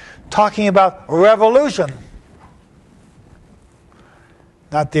Wollstonecraft talking about revolution.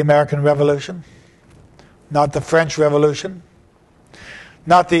 Not the American Revolution, not the French Revolution,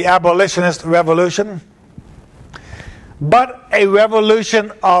 not the abolitionist revolution, but a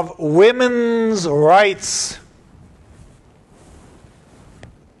revolution of women's rights.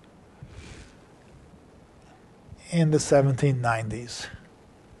 In the 1790s.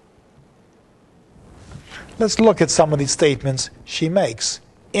 Let's look at some of these statements she makes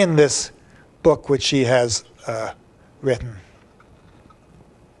in this book which she has written.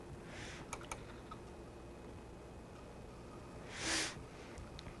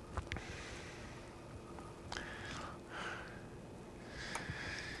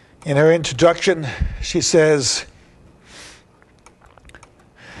 In her introduction, she says,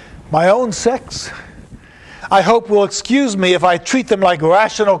 "My own sex, I hope, will excuse me if I treat them like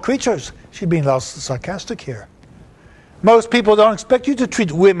rational creatures." She's being a little sarcastic here. Most people don't expect you to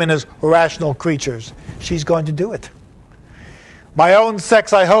treat women as rational creatures. She's going to do it. "My own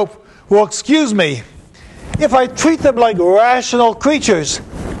sex, I hope, will excuse me if I treat them like rational creatures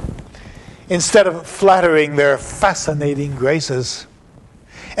instead of flattering their fascinating graces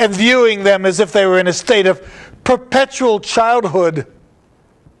and viewing them as if they were in a state of perpetual childhood,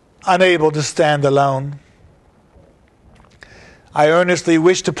 unable to stand alone. I earnestly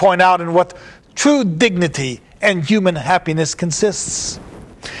wish to point out in what true dignity and human happiness consists.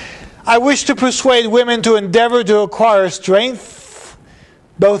 I wish to persuade women to endeavor to acquire strength,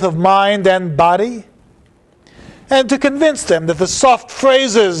 both of mind and body, and to convince them that the soft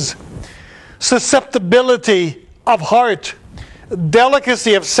phrases, susceptibility of heart,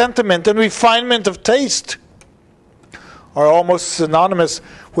 delicacy of sentiment, and refinement of taste are almost synonymous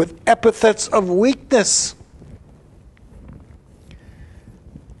with epithets of weakness,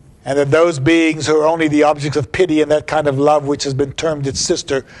 and that those beings who are only the objects of pity and that kind of love which has been termed its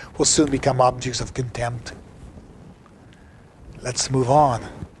sister will soon become objects of contempt." Let's move on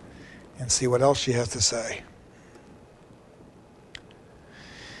and see what else she has to say.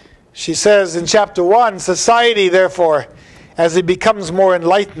 She says in chapter 1, "Society, therefore, as it becomes more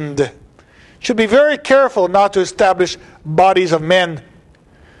enlightened, should be very careful not to establish bodies of men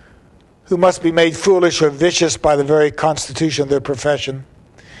who must be made foolish or vicious by the very constitution of their profession."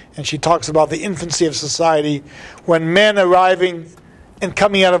 And she talks about the infancy of society when men arriving and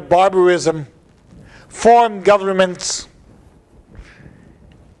coming out of barbarism formed governments,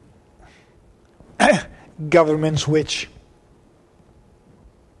 governments which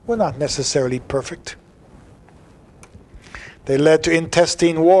were not necessarily perfect. They led to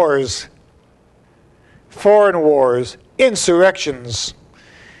intestine wars, foreign wars, insurrections.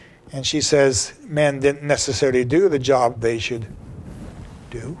 And she says men didn't necessarily do the job they should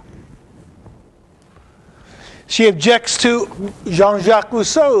do. She objects to Jean-Jacques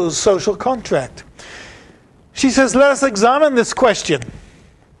Rousseau's social contract. She says, let us examine this question.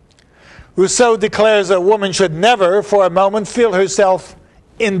 Rousseau declares a woman should never for a moment feel herself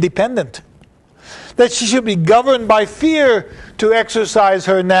independent, that she should be governed by fear to exercise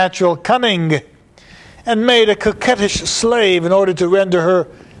her natural cunning, and made a coquettish slave in order to render her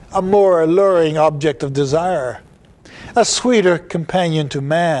a more alluring object of desire, a sweeter companion to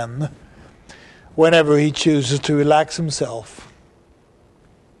man, whenever he chooses to relax himself.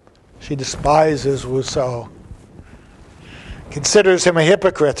 She despises Rousseau, considers him a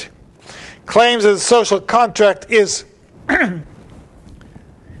hypocrite, claims that the social contract is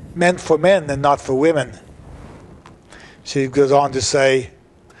meant for men and not for women. She goes on to say,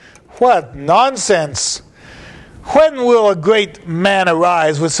 "What nonsense! When will a great man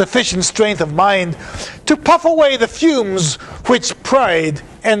arise with sufficient strength of mind to puff away the fumes which pride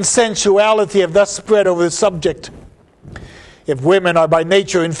and sensuality have thus spread over the subject? If women are by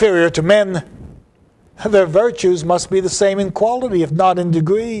nature inferior to men, their virtues must be the same in quality, if not in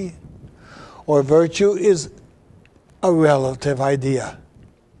degree. Or virtue is a relative idea.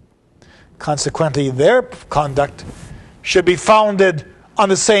 Consequently, their conduct should be founded on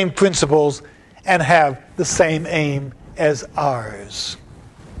the same principles and have the same aim as ours."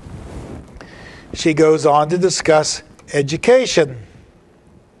 She goes on to discuss education.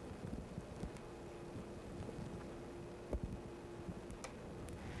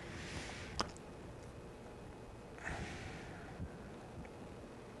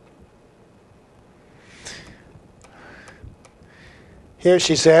 Here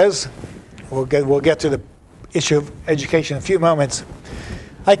she says, we'll get to the issue of education in a few moments.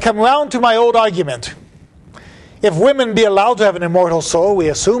 "I come round to my old argument. If women be allowed to have an immortal soul, we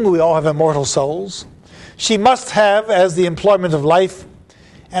assume we all have immortal souls, she must have, as the employment of life,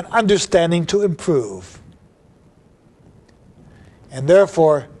 an understanding to improve. And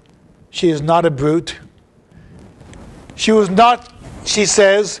therefore, she is not a brute. She was not, she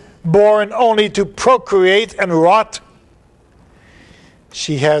says, born only to procreate and rot.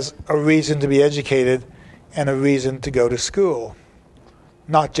 She has a reason to be educated and a reason to go to school,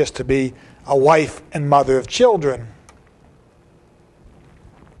 not just to be a wife and mother of children."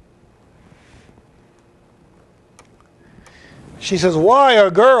 She says, "Why are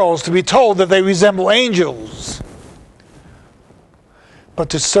girls to be told that they resemble angels, but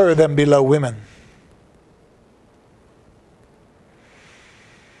to serve them below women?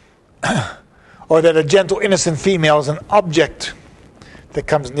 Or that a gentle, innocent female is an object that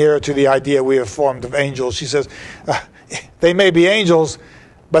comes nearer to the idea we have formed of angels?" She says, they may be angels,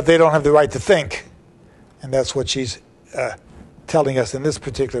 but they don't have the right to think. And that's what she's telling us in this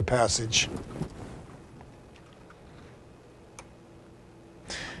particular passage.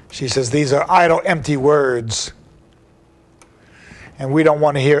 She says, these are idle, empty words. And we don't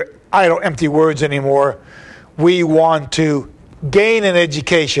want to hear idle, empty words anymore. We want to gain an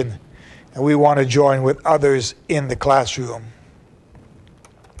education, and we want to join with others in the classroom.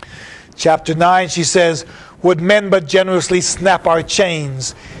 Chapter 9, she says, "Would men but generously snap our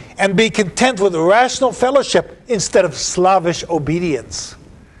chains and be content with rational fellowship instead of slavish obedience."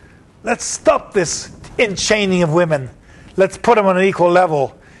 Let's stop this enchaining of women. Let's put them on an equal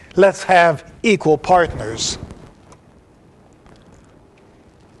level. Let's have equal partners.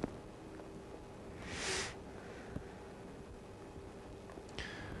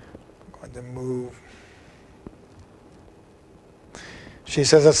 I'm going to move. She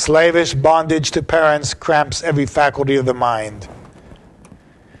says, "A slavish bondage to parents cramps every faculty of the mind."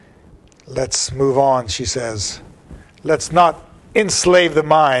 Let's move on, she says. Let's not enslave the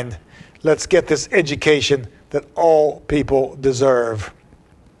mind. Let's get this education that all people deserve.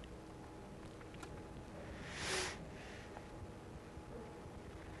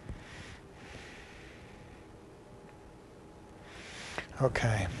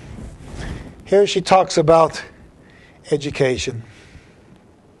 Okay. Here she talks about education.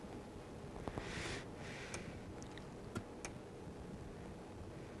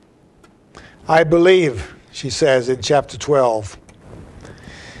 "I believe," she says in chapter 12,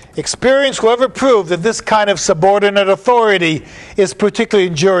 "experience will ever prove that this kind of subordinate authority is particularly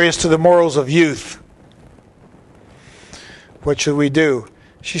injurious to the morals of youth." What should we do?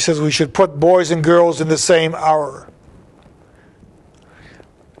 She says we should put boys and girls in the same hour.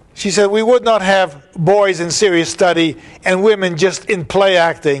 She said we would not have boys in serious study and women just in play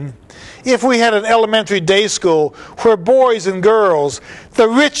acting if we had an elementary day school where boys and girls, the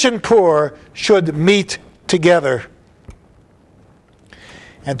rich and poor, should meet together.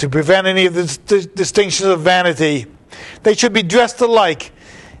 And to prevent any of the distinctions of vanity, they should be dressed alike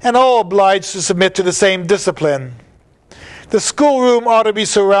and all obliged to submit to the same discipline. The schoolroom ought to be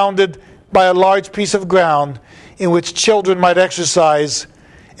surrounded by a large piece of ground in which children might exercise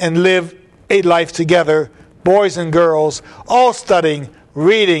and live a life together, boys and girls, all studying,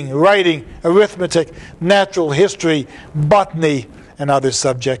 reading, writing, arithmetic, natural history, botany, and other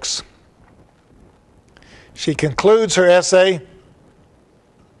subjects. She concludes her essay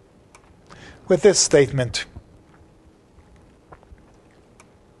with this statement: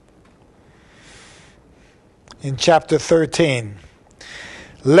 in chapter 13.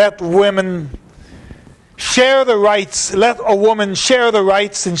 Let women share the rights, let a woman share the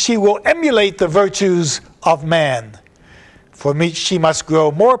rights, and she will emulate the virtues of man. For me, she must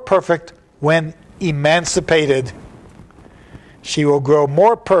grow more perfect when emancipated. She will grow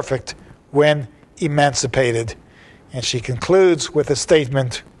more perfect when emancipated. And she concludes with a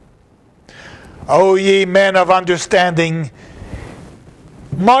statement, O ye men of understanding,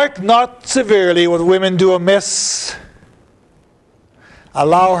 mark not severely what women do amiss.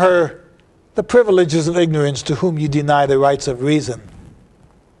 Allow her the privileges of ignorance to whom you deny the rights of reason.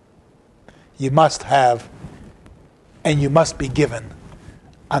 You must have, and you must be given,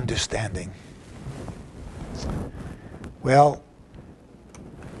 understanding. Well,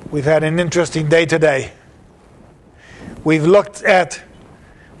 we've had an interesting day today. We've looked at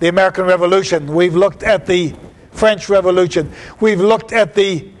the American Revolution. We've looked at the French Revolution. We've looked at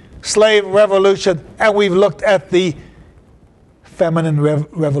the slave revolution. And we've looked at the feminine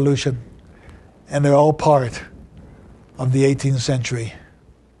revolution. And they're all part of the 18th century.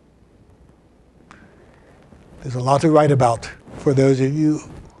 There's a lot to write about for those of you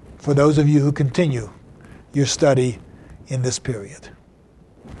who continue your study in this period.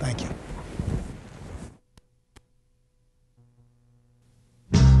 Thank you.